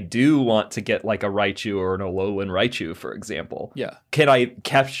eventually I do want to get like a Raichu or an Alolan Raichu, for example, yeah, can I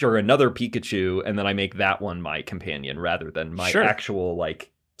capture another Pikachu and then I make that one my companion rather than my actual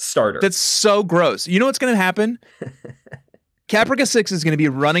like starter? That's so gross. You know what's going to happen? Caprica 6 is going to be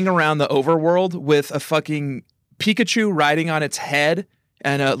running around the overworld with a fucking Pikachu riding on its head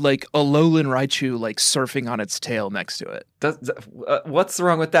and a Alolan Raichu like surfing on its tail next to it. What's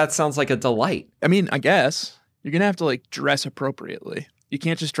wrong with that? Sounds like a delight. I mean, I guess. You're going to have to like dress appropriately. You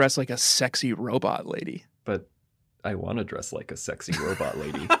can't just dress like a sexy robot lady. But I want to dress like a sexy robot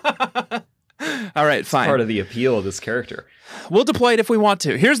lady. All right, fine. It's part of the appeal of this character. We'll deploy it if we want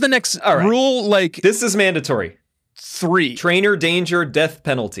to. Here's the next rule. Like, this is mandatory. 3. Trainer danger, death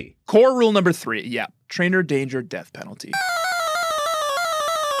penalty. Core rule number 3. Yeah. Trainer danger, death penalty.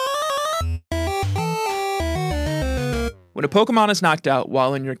 When a Pokemon is knocked out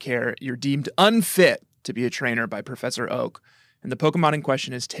while in your care, you're deemed unfit to be a trainer by Professor Oak, and the Pokemon in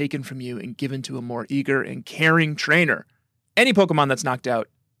question is taken from you and given to a more eager and caring trainer. Any Pokemon that's knocked out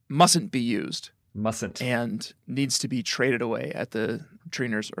mustn't be used. Mustn't. And needs to be traded away at the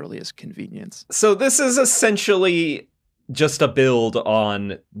trainer's earliest convenience. So this is essentially just a build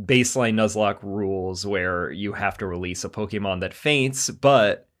on baseline Nuzlocke rules where you have to release a Pokemon that faints,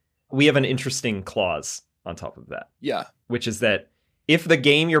 but we have an interesting clause on top of that. Yeah. Which is that if the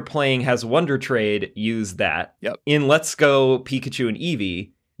game you're playing has Wonder Trade, use that. Yep. In Let's Go Pikachu and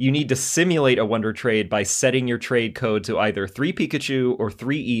Eevee, you need to simulate a Wonder Trade by setting your trade code to either 3 Pikachu or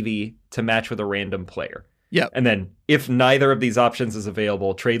 3 Eevee to match with a random player. Yeah. And then if neither of these options is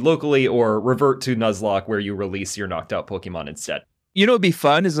available, trade locally or revert to Nuzlocke where you release your knocked out Pokemon instead. You know what would be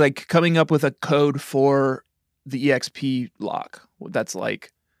fun is like coming up with a code for the EXPLocke. That's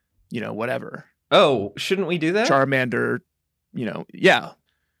like, whatever. Oh, shouldn't we do that? Charmander, yeah.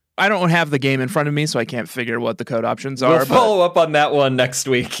 I don't have the game in front of me, so I can't figure what the code options are. We'll follow up on that one next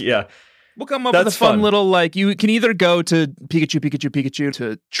week. Yeah. We'll come up with a fun little, you can either go to Pikachu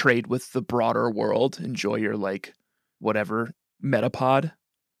to trade with the broader world, enjoy your, whatever metapod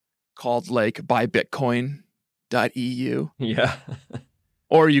called, buybitcoin.eu. Yeah.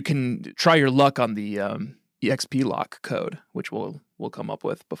 Or you can try your luck on the EXPLocke code, which we'll come up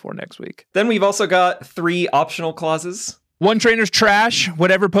with before next week. Then we've also got 3 optional clauses. One trainer's trash.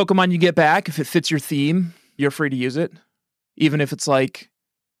 Whatever Pokemon you get back, if it fits your theme, you're free to use it. Even if it's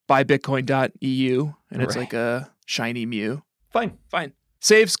buybitcoin.eu and it's like a shiny Mew. Fine.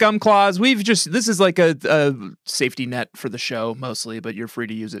 Save scum clause. This is like a safety net for the show mostly, but you're free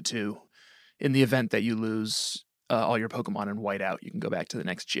to use it too. In the event that you lose all your Pokemon in whiteout, you can go back to the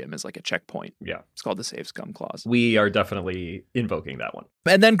next gym as a checkpoint. Yeah. It's called the save scum clause. We are definitely invoking that one.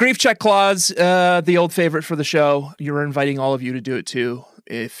 And then grief check clause, the old favorite for the show. You're inviting all of you to do it too.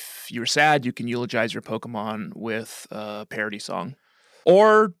 If you're sad, you can eulogize your Pokemon with a parody song.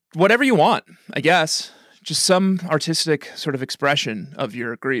 Or whatever you want, I guess. Just some artistic sort of expression of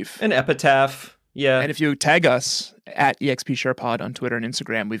your grief. An epitaph. Yeah. And if you tag us at EXPSharePod on Twitter and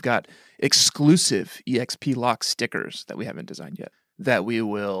Instagram, we've got exclusive EXPLocke stickers that we haven't designed yet that we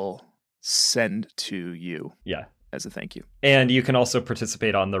will send to you. Yeah. As a thank you. And you can also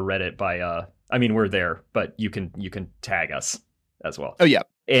participate on the Reddit by, we're there, but you can tag us as well. Oh, yeah.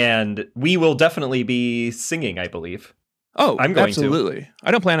 And we will definitely be singing, I believe. Oh, I'm going absolutely.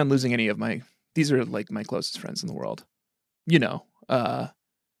 I don't plan on losing any of these are my closest friends in the world.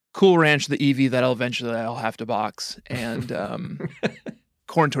 Cool Ranch, the Eevee that I'll have to box, and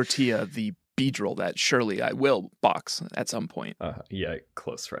Corn Tortilla, the Beedrill that surely I will box at some point. Yeah,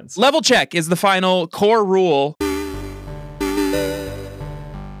 close friends. Level check is the final core rule.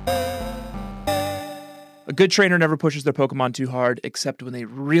 A good trainer never pushes their Pokemon too hard, except when they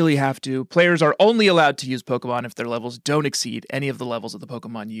really have to. Players are only allowed to use Pokemon if their levels don't exceed any of the levels of the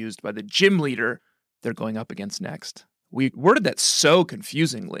Pokemon used by the gym leader they're going up against next. We worded that so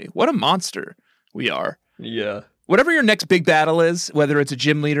confusingly. What a monster we are. Yeah. Whatever your next big battle is, whether it's a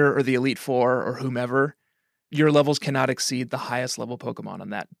gym leader or the Elite Four or whomever, your levels cannot exceed the highest level Pokemon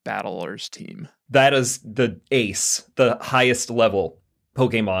on that battler's team. That is the ace, the highest level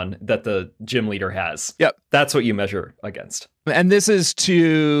Pokemon that the gym leader has. Yep. That's what you measure against. And this is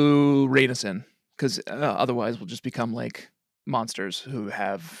to rein us in, because otherwise we'll just become monsters who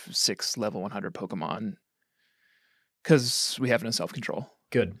have 6 level 100 Pokemon, because we have no self-control.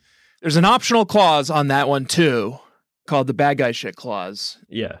 Good. There's an optional clause on that one too, called the bad guy shit clause.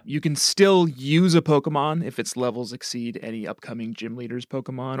 Yeah. You can still use a Pokemon if its levels exceed any upcoming gym leader's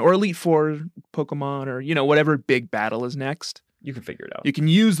Pokemon or Elite Four Pokemon or, whatever big battle is next. You can figure it out. You can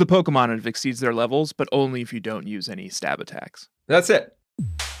use the Pokemon if it exceeds their levels, but only if you don't use any stab attacks. That's it.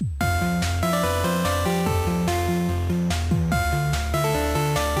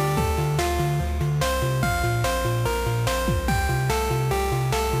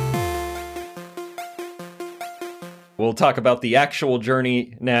 We'll talk about the actual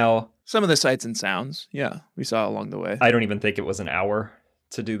journey now. Some of the sights and sounds, yeah, we saw along the way. I don't even think it was an hour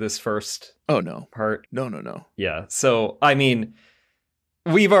to do this first part. No. Yeah, so,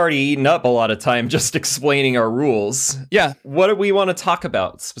 we've already eaten up a lot of time just explaining our rules. Yeah. What do we want to talk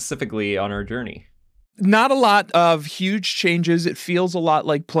about specifically on our journey? Not a lot of huge changes. It feels a lot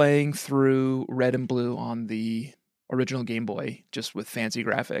like playing through Red and Blue on the original Game Boy, just with fancy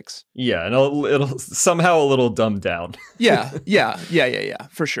graphics. Yeah, and it'll somehow a little dumbed down. Yeah,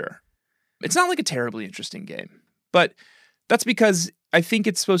 for sure. It's not like a terribly interesting game, But that's because I think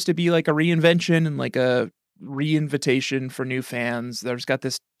it's supposed to be like a reinvention and like a re-invitation for new fans. There's got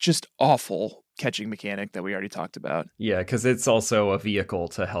this just awful catching mechanic that we already talked about. Yeah, because it's also a vehicle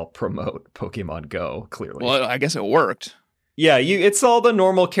to help promote Pokemon Go, clearly. Well, I guess it worked. Yeah, it's all the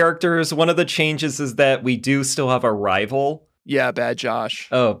normal characters. One of the changes is that we do still have a rival. Yeah, Bad Josh.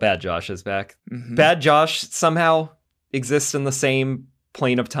 Oh, Bad Josh is back. Mm-hmm. Bad Josh somehow exists in the same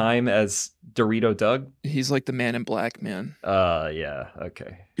plane of time as Dorito Doug. He's like the Man in Black, man. Yeah,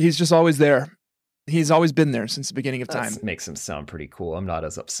 okay. He's just always there. He's always been there since the beginning of time. That makes him sound pretty cool. I'm not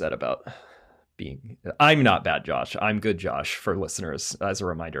as upset about being... I'm not Bad Josh. I'm Good Josh, for listeners, as a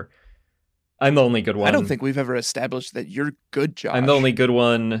reminder. I'm the only good one. I don't think we've ever established that you're Good Josh. I'm the only good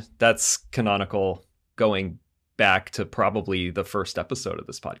one. That's canonical, going back to probably the first episode of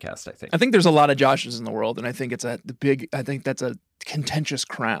this podcast, I think. I think there's a lot of Joshes in the world, and I think I think that's a contentious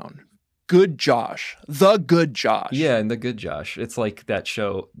crown. Good Josh. The Good Josh. Yeah, and the Good Josh. It's like that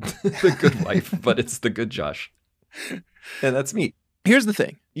show, The Good Wife, but it's the Good Josh. And that's me. Here's the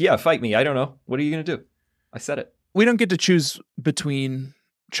thing. Yeah, fight me. I don't know. What are you going to do? I said it. We don't get to choose between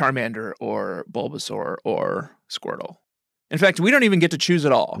Charmander or Bulbasaur or Squirtle. In fact, we don't even get to choose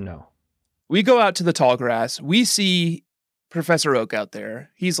at all. No. We go out to the tall grass. We see Professor Oak out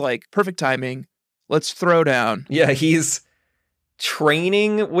there. He's like, perfect timing. Let's throw down. Yeah, he's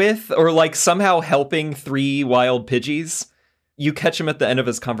training with or like somehow helping 3 wild Pidgeys. You catch him at the end of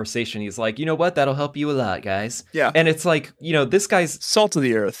his conversation. He's like, you know what? That'll help you a lot, guys. Yeah. And it's like, this guy's... Salt of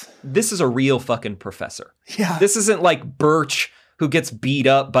the earth. This is a real fucking professor. Yeah. This isn't like Birch who gets beat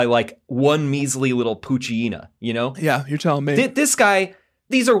up by like one measly little Poochyena, Yeah, you're telling me. This guy,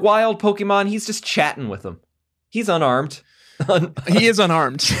 these are wild Pokemon. He's just chatting with them. He's unarmed. He is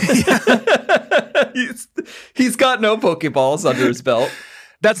unarmed. He's got no Pokeballs under his belt.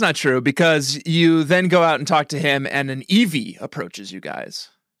 That's not true, because you then go out and talk to him and an Eevee approaches you guys.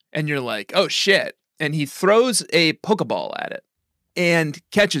 And you're like, oh shit. And he throws a Pokeball at it and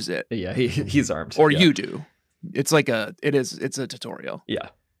catches it. Yeah, he's armed. Or yeah. you do. It's like it's a tutorial. Yeah.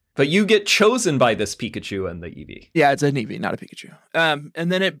 But you get chosen by this Pikachu and the Eevee. Yeah, it's an Eevee, not a Pikachu.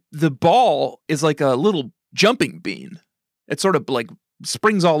 And then the ball is like a little jumping bean. It sort of like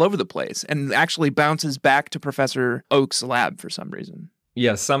springs all over the place and actually bounces back to Professor Oak's lab for some reason.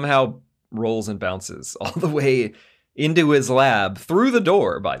 Yeah, somehow rolls and bounces all the way into his lab through the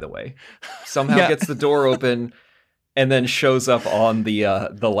door, by the way. Somehow gets the door open and then shows up on the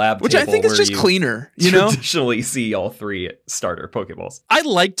lab which table. I think is just cleaner, you know? Traditionally see all 3 starter Pokeballs. I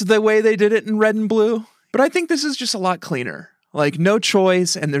liked the way they did it in Red and Blue, but I think this is just a lot cleaner. Like, no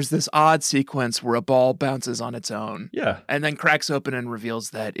choice, and there's this odd sequence where a ball bounces on its own. Yeah. And then cracks open and reveals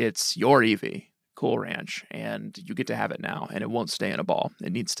that it's your Eevee, Cool Ranch, and you get to have it now, and it won't stay in a ball.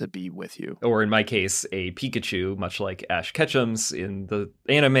 It needs to be with you. Or in my case, a Pikachu, much like Ash Ketchum's in the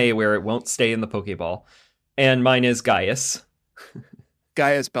anime, where it won't stay in the Pokeball. And mine is Gaius.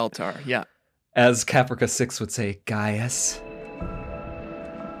 Gaius Beltar, yeah. As Caprica 6 would say, Gaius.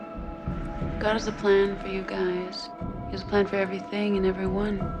 God has a plan for you guys. He has a plan for everything and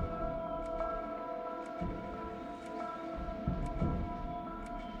everyone.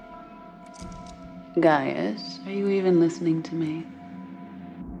 Gaius, are you even listening to me?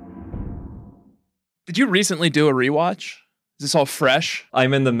 Did you recently do a rewatch? Is this all fresh?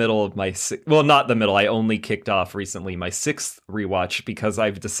 I'm in the middle of my... Well, not the middle. I only kicked off recently my 6th rewatch because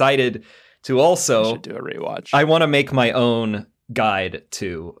I've decided to also... You should do a rewatch. I want to make my own guide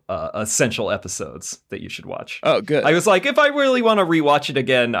to essential episodes that you should watch. Oh, good. I was like, if I really want to rewatch it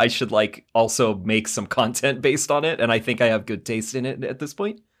again, I should like also make some content based on it. And I think I have good taste in it at this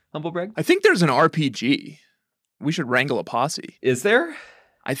point. Humble brag. I think there's an RPG. We should wrangle a posse. Is there?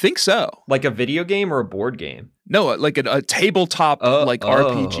 I think so. Like a video game or a board game? No, like a tabletop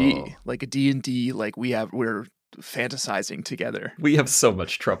RPG, like a D&D. Like we're fantasizing together. We have so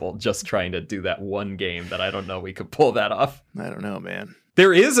much trouble just trying to do that one game that I don't know we could pull that off. I don't know, man.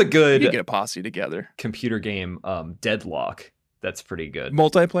 There is a good get a posse together. Computer game, Deadlock. That's pretty good.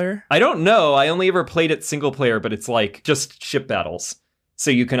 Multiplayer? I don't know. I only ever played it single player, but it's like just ship battles. So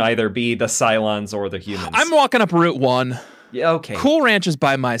you can either be the Cylons or the humans. I'm walking up Route 1. Yeah, okay. Cool Ranch is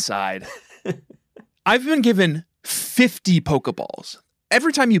by my side. I've been given 50 Pokeballs.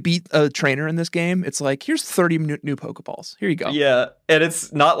 Every time you beat a trainer in this game, it's like, here's 30 new Pokeballs. Here you go. Yeah, and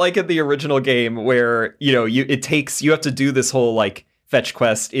it's not like in the original game where, you have to do this whole like fetch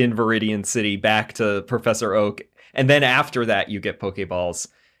quest in Viridian City back to Professor Oak, and then after that you get Pokeballs.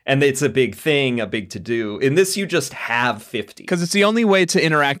 And it's a big thing, a big to-do. In this, you just have 50. Because it's the only way to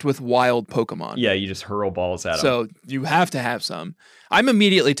interact with wild Pokemon. Yeah, you just hurl balls at them. So you have to have some. I'm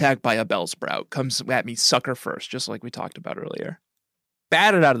immediately attacked by a Bellsprout. Comes at me sucker first, just like we talked about earlier.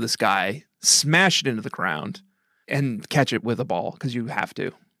 Bat it out of the sky, smash it into the ground, and catch it with a ball, because you have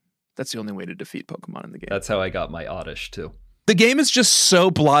to. That's the only way to defeat Pokemon in the game. That's how I got my Oddish, too. The game is just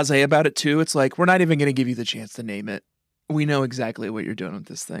so blasé about it, too. It's like, we're not even going to give you the chance to name it. We know exactly what you're doing with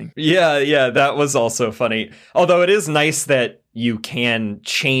this thing. Yeah, that was also funny. Although it is nice that you can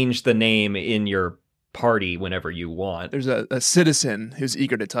change the name in your party whenever you want. There's a citizen who's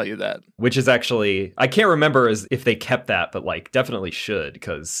eager to tell you that. Which is actually, I can't remember if they kept that, but like definitely should,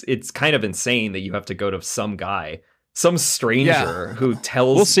 because it's kind of insane that you have to go to some guy, some stranger who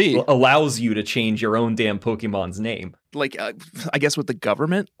allows you to change your own damn Pokemon's name. Like, I guess with the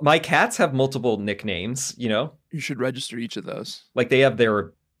government? My cats have multiple nicknames, you know? You should register each of those. Like, they have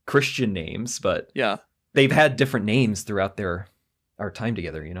their Christian names, but they've had different names throughout our time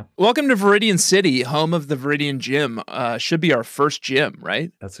together, you know? Welcome to Viridian City, home of the Viridian Gym. Should be our first gym,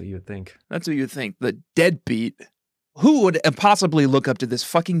 right? That's what you would think. That's what you would think. The deadbeat. Who would possibly look up to this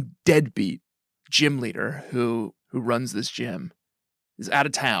fucking deadbeat gym leader who runs this gym? Is out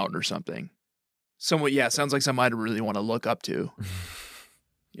of town or something. Someone, sounds like someone I'd really want to look up to.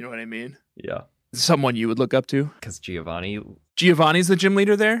 You know what I mean? Yeah. Someone you would look up to? Because Giovanni's the gym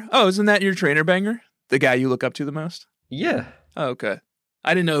leader there? Oh, isn't that your trainer banger? The guy you look up to the most? Yeah. Oh, okay.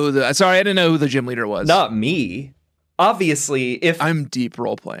 I didn't know who the gym leader was. Not me. Obviously, if I'm deep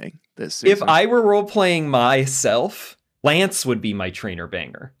role playing this season. If I were role playing myself, Lance would be my trainer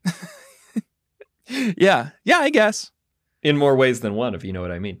banger. Yeah, I guess. In more ways than one, if you know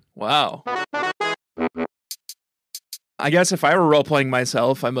what I mean. Wow. I guess if I were role-playing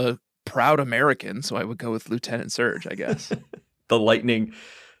myself, I'm a proud American, so I would go with Lieutenant Surge, I guess. The lightning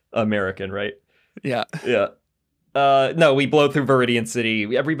American, right? Yeah. Yeah. No, we blow through Viridian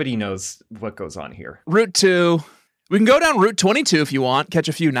City. Everybody knows what goes on here. Route 2. We can go down Route 22 if you want, catch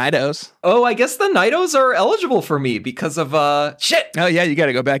a few Nidos. Oh, I guess the Nidos are eligible for me because of, shit! Oh, yeah, you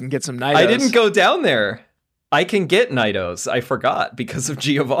gotta go back and get some Nidos. I didn't go down there. I can get Nidos. I forgot because of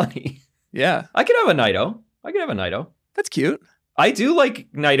Giovanni. Yeah. I can have a Nido. That's cute. I do like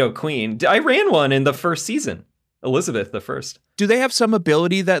Nido Queen. I ran one in the first season. Elizabeth the First. Do they have some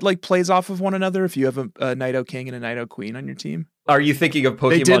ability that like plays off of one another if you have a Nido King and a Nido Queen on your team? Are you thinking of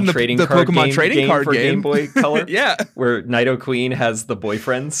Pokemon trading card Pokemon game, trading card for Game Boy Color? Yeah. Where Nido Queen has the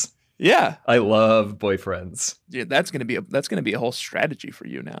boyfriends? Yeah. I love boyfriends. Yeah, that's gonna be a whole strategy for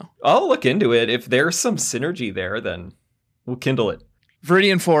you now. I'll look into it. If there's some synergy there, then we'll kindle it.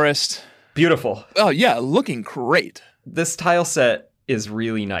 Viridian Forest. Beautiful. Oh yeah, looking great. This tile set is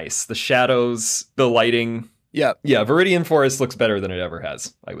really nice. The shadows, the lighting. Yeah. Yeah, Viridian Forest looks better than it ever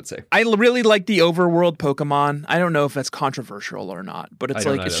has, I would say. I really like the overworld Pokemon. I don't know if that's controversial or not, but it's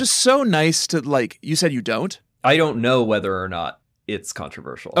like, it's just so nice to like, you said you don't? I don't know whether or not it's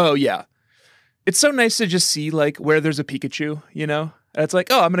controversial. Oh, yeah. It's so nice to just see like where there's a Pikachu, you know? And it's like,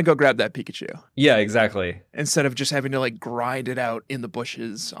 oh, I'm going to go grab that Pikachu. Yeah, exactly. Instead of just having to like grind it out in the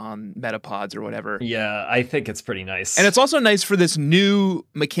bushes on Metapods or whatever. Yeah, I think it's pretty nice. And it's also nice for this new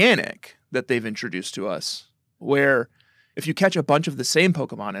mechanic that they've introduced to us, where if you catch a bunch of the same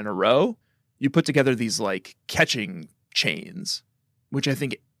Pokemon in a row, you put together these like catching chains, which I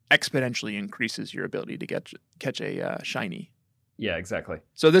think exponentially increases your ability to catch a shiny. Yeah, exactly.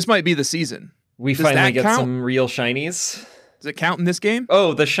 So this might be the season. We finally get some real shinies. Does it count in this game?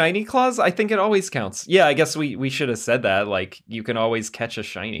 Oh, the shiny clause? I think it always counts. Yeah, I guess we should have said that. Like, you can always catch a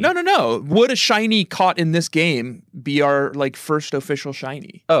shiny. No. Would a shiny caught in this game be our like first official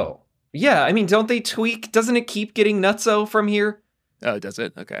shiny? Oh, yeah. I mean, don't they tweak? Doesn't it keep getting nutso from here? Oh, does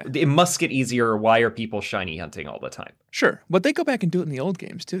it? Okay. It must get easier. Why are people shiny hunting all the time? Sure. But they go back and do it in the old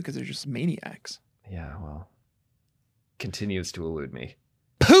games too, because they're just maniacs. Yeah, well, continues to elude me.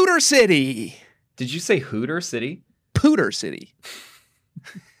 Pewter City! Did you say Hooter City? Pewter City.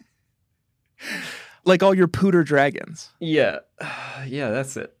 Like all your Pewter dragons. Yeah. Yeah,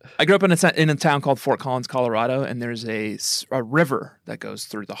 that's it. I grew up in a town called Fort Collins, Colorado, and there's a river that goes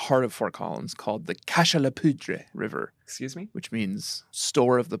through the heart of Fort Collins called the Cache la Poudre River. Excuse me? Which means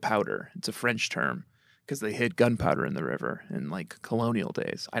store of the powder. It's a French term because they hid gunpowder in the river in like colonial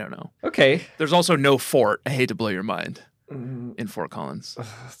days. I don't know. Okay. There's also no fort. I hate to blow your mind in Fort Collins.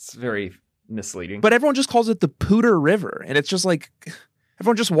 It's very misleading. But everyone just calls it the Pewter River. And it's just like,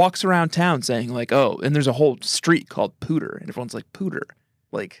 everyone just walks around town saying like, oh, and there's a whole street called Pewter. And everyone's like, Pewter.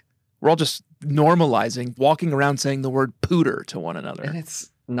 Like, we're all just normalizing, walking around saying the word Pewter to one another. And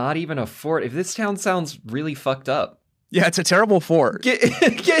it's not even a fort. If this town sounds really fucked up. Yeah, it's a terrible fort. Get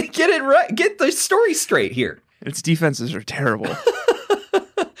it right. Get the story straight here. Its defenses are terrible.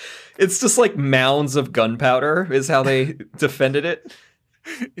 It's just like mounds of gunpowder is how they defended it.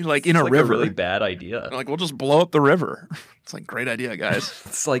 Like in a river. A really bad idea. Like, we'll just blow up the river. It's like, great idea, guys.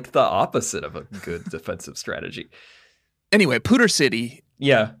 It's like the opposite of a good defensive strategy. Anyway, Pewter City.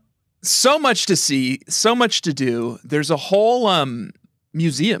 Yeah. So much to see, so much to do. There's a whole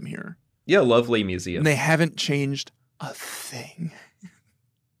museum here. Yeah, lovely museum. And they haven't changed a thing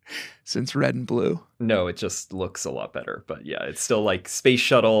since Red and Blue. No, it just looks a lot better. But yeah, it's still like space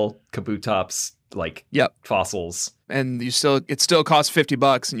shuttle, Kabutops, like fossils. And it still costs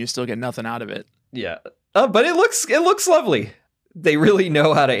 $50 and you still get nothing out of it. Yeah. But it looks lovely. They really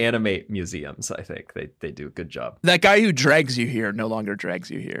know how to animate museums, I think. They do a good job. That guy who drags you here no longer drags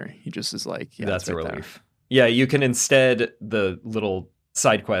you here. He just is like, yeah, that's right a relief. There. Yeah, you can instead, the little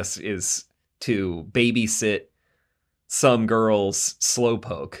side quest is to babysit some girl's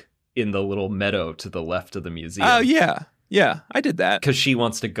slowpoke in the little meadow to the left of the museum. Oh, yeah. Yeah, I did that. Because she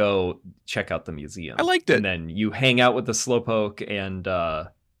wants to go check out the museum. I liked it. And then you hang out with the slowpoke and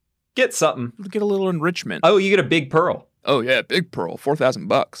get something. Get a little enrichment. Oh, you get a big pearl. Oh, yeah, big pearl,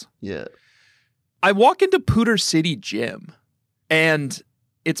 $4,000. Yeah. I walk into Pewter City Gym, and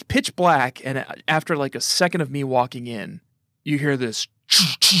it's pitch black, and after like a second of me walking in, you hear this,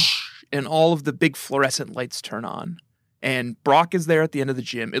 and all of the big fluorescent lights turn on. And Brock is there at the end of the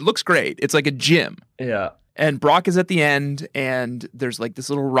gym. It looks great. It's like a gym. Yeah. And Brock is at the end, and there's like this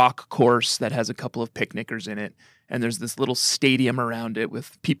little rock course that has a couple of picnickers in it. And there's this little stadium around it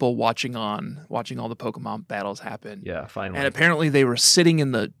with people watching all the Pokemon battles happen. Yeah, finally. And apparently they were sitting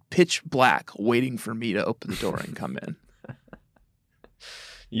in the pitch black waiting for me to open the door and come in.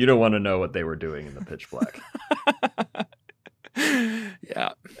 You don't want to know what they were doing in the pitch black.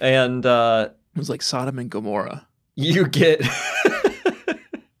 Yeah. And it was like Sodom and Gomorrah. You get...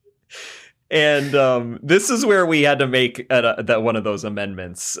 And this is where we had to make that one of those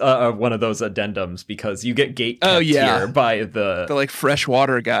amendments, one of those addendums, because you get gate kept here by the like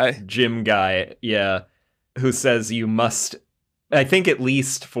freshwater guy, gym guy, who says you must, I think at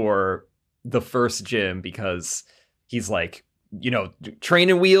least for the first gym, because he's like,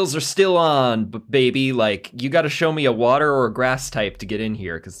 training wheels are still on, baby. Like, you got to show me a water or a grass type to get in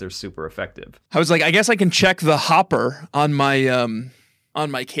here because they're super effective. I was like, I guess I can check the hopper on my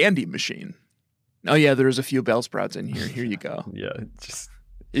candy machine. Oh, yeah, there's a few Bellsprouts in here. Here you go. Yeah, just...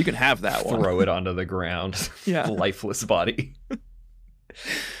 You can have that one. Throw it onto the ground. Yeah. Lifeless body.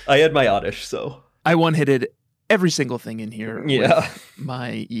 I had my Oddish, so... I one-hitted every single thing in here with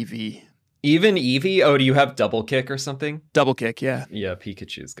my Eevee. Even Eevee? Oh, do you have double kick or something? Double kick, yeah. Yeah,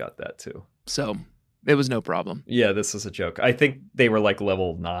 Pikachu's got that, too. So, it was no problem. Yeah, this was a joke. I think they were, like,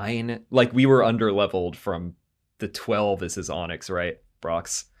 level 9. Like, we were under-leveled from the 12 is his Onyx, right?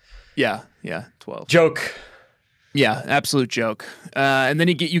 Brock's. Yeah, 12. Joke. Yeah, absolute joke. And then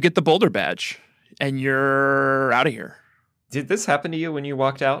you get the Boulder badge, and you're out of here. Did this happen to you when you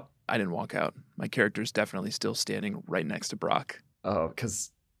walked out? I didn't walk out. My character's definitely still standing right next to Brock. Oh,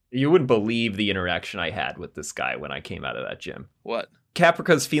 because you wouldn't believe the interaction I had with this guy when I came out of that gym. What?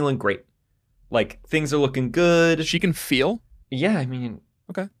 Caprica's feeling great. Like, things are looking good. She can feel? Yeah, I mean...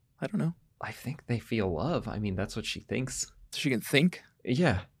 Okay, I don't know. I think they feel love. I mean, that's what she thinks. She can think?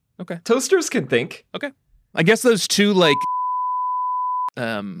 Yeah. Okay. Toasters can think. Okay. I guess those two, like,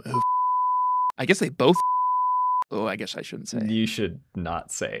 I guess they both. Oh, I guess I shouldn't say. You should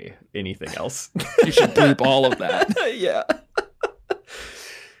not say anything else. You should bleep all of that. Yeah.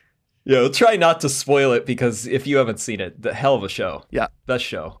 Yeah, we'll try not to spoil it, because if you haven't seen it, the hell of a show. Yeah. Best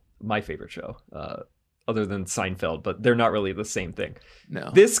show. My favorite show. Other than Seinfeld, but they're not really the same thing. No.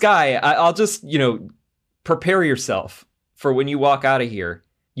 This guy, I'll just, prepare yourself for when you walk out of here.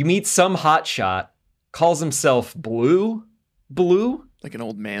 You meet some hotshot, calls himself Blue? Like an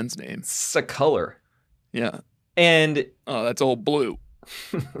old man's name. It's a color. Yeah. And... Oh, that's old Blue.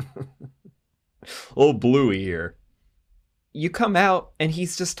 Old Bluey here. You come out, and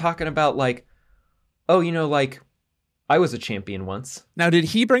he's just talking about, like, oh, I was a champion once. Now, did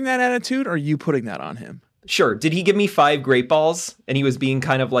he bring that attitude, or are you putting that on him? Sure. Did he give me 5 great balls? And he was being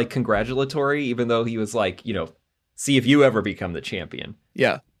kind of, like, congratulatory, even though he was like, see if you ever become the champion.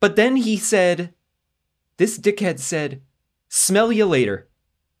 Yeah. But then he said, this dickhead said, smell you later.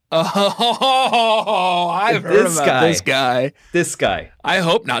 Oh, I've heard about this guy. This guy. I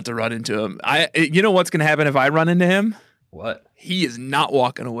hope not to run into him. You know what's going to happen if I run into him? What? He is not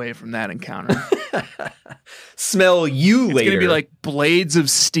walking away from that encounter. Smell you later. It's going to be like Blades of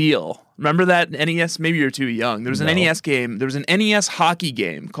Steel. Remember that NES? Maybe you're too young. There was an NES game. There was an NES hockey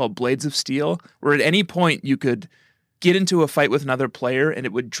game called Blades of Steel, where at any point you could get into a fight with another player and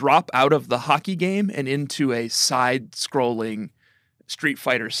it would drop out of the hockey game and into a side-scrolling Street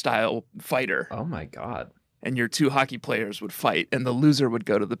Fighter style fighter. Oh my God. And your two hockey players would fight and the loser would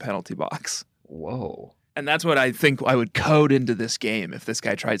go to the penalty box. Whoa. And that's what I think I would code into this game if this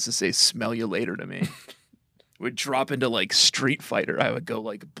guy tries to say smell you later to me. Would drop into like Street Fighter. I would go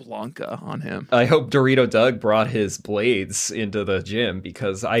like Blanca on him. I hope Dorito Doug brought his blades into the gym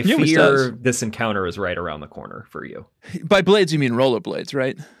because I fear this encounter is right around the corner for you. By blades, you mean rollerblades,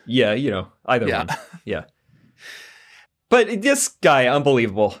 right? Yeah, either one. Yeah. But this guy,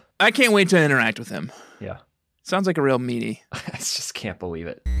 unbelievable. I can't wait to interact with him. Yeah. Sounds like a real meanie. I just can't believe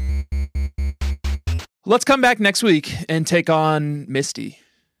it. Let's come back next week and take on Misty.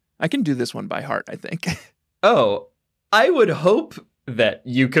 I can do this one by heart, I think. Oh, I would hope that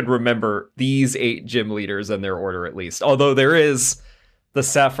you could remember these 8 gym leaders and their order at least. Although there is the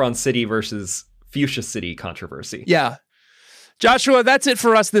Saffron City versus Fuchsia City controversy. Yeah. Joshua, that's it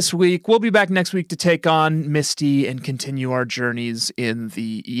for us this week. We'll be back next week to take on Misty and continue our journeys in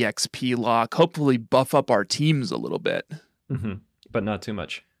the EXPLocke. Hopefully buff up our teams a little bit. Mm-hmm. But not too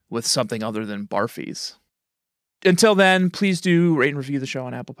much. With something other than barfies. Until then, please do rate and review the show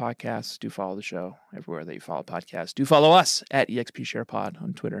on Apple Podcasts. Do follow the show everywhere that you follow podcasts. Do follow us at EXPSharePod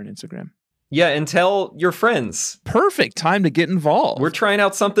on Twitter and Instagram. Yeah, and tell your friends. Perfect time to get involved. We're trying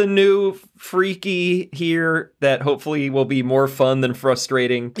out something new, freaky here that hopefully will be more fun than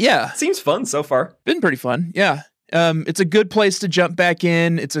frustrating. Yeah. Seems fun so far. Been pretty fun, yeah. It's a good place to jump back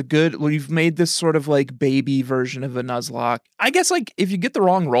in. We've made this sort of like baby version of a Nuzlocke. I guess like if you get the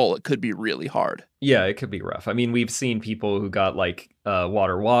wrong roll, it could be really hard. Yeah, it could be rough. I mean, we've seen people who got like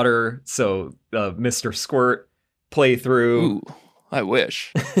water, so Mr. Squirt playthrough. Ooh, I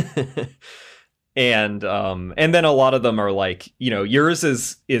wish. And then a lot of them are like, yours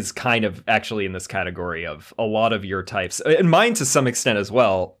is kind of actually in this category of a lot of your types, and mine to some extent as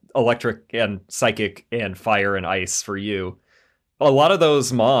well. Electric and psychic and fire and ice for you. A lot of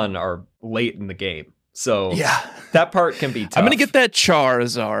those Mon are late in the game. So yeah, that part can be tough. I'm going to get that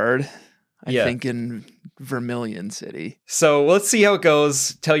Charizard, I think, in Vermilion City. So let's see how it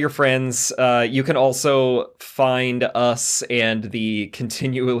goes. Tell your friends. You can also find us and the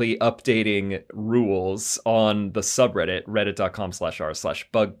continually updating rules on the subreddit,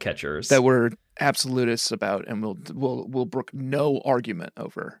 reddit.com/r/bugcatchers. That we're absolutists about and we'll brook no argument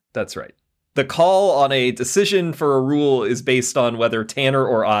over. That's right. The call on a decision for a rule is based on whether Tanner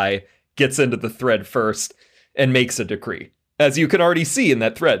or I gets into the thread first and makes a decree, as you can already see in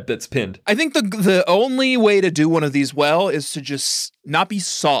that thread that's pinned. I think the only way to do one of these well is to just not be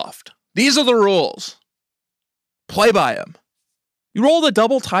soft. These are the rules. Play by them. You roll the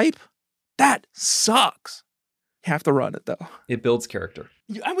double type? That sucks. You have to run it, though. It builds character.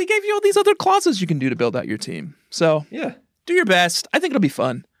 And we gave you all these other clauses you can do to build out your team. So, yeah, do your best. I think it'll be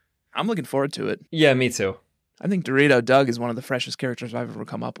fun. I'm looking forward to it. Yeah, me too. I think Dorito Doug is one of the freshest characters I've ever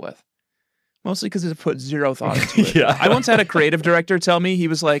come up with. Mostly because it put zero thought into it. Yeah. I once had a creative director tell me, he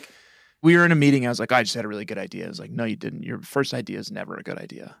was like, we were in a meeting. I was like, I just had a really good idea. I was like, no, you didn't. Your first idea is never a good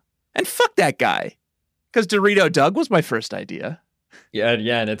idea. And fuck that guy. Because Dorito Doug was my first idea. Yeah,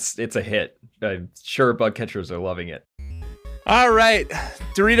 and it's a hit. I'm sure bug catchers are loving it. All right.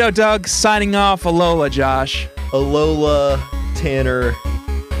 Dorito Doug signing off. Alola, Josh. Alola, Tanner.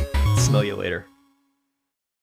 Smell you later.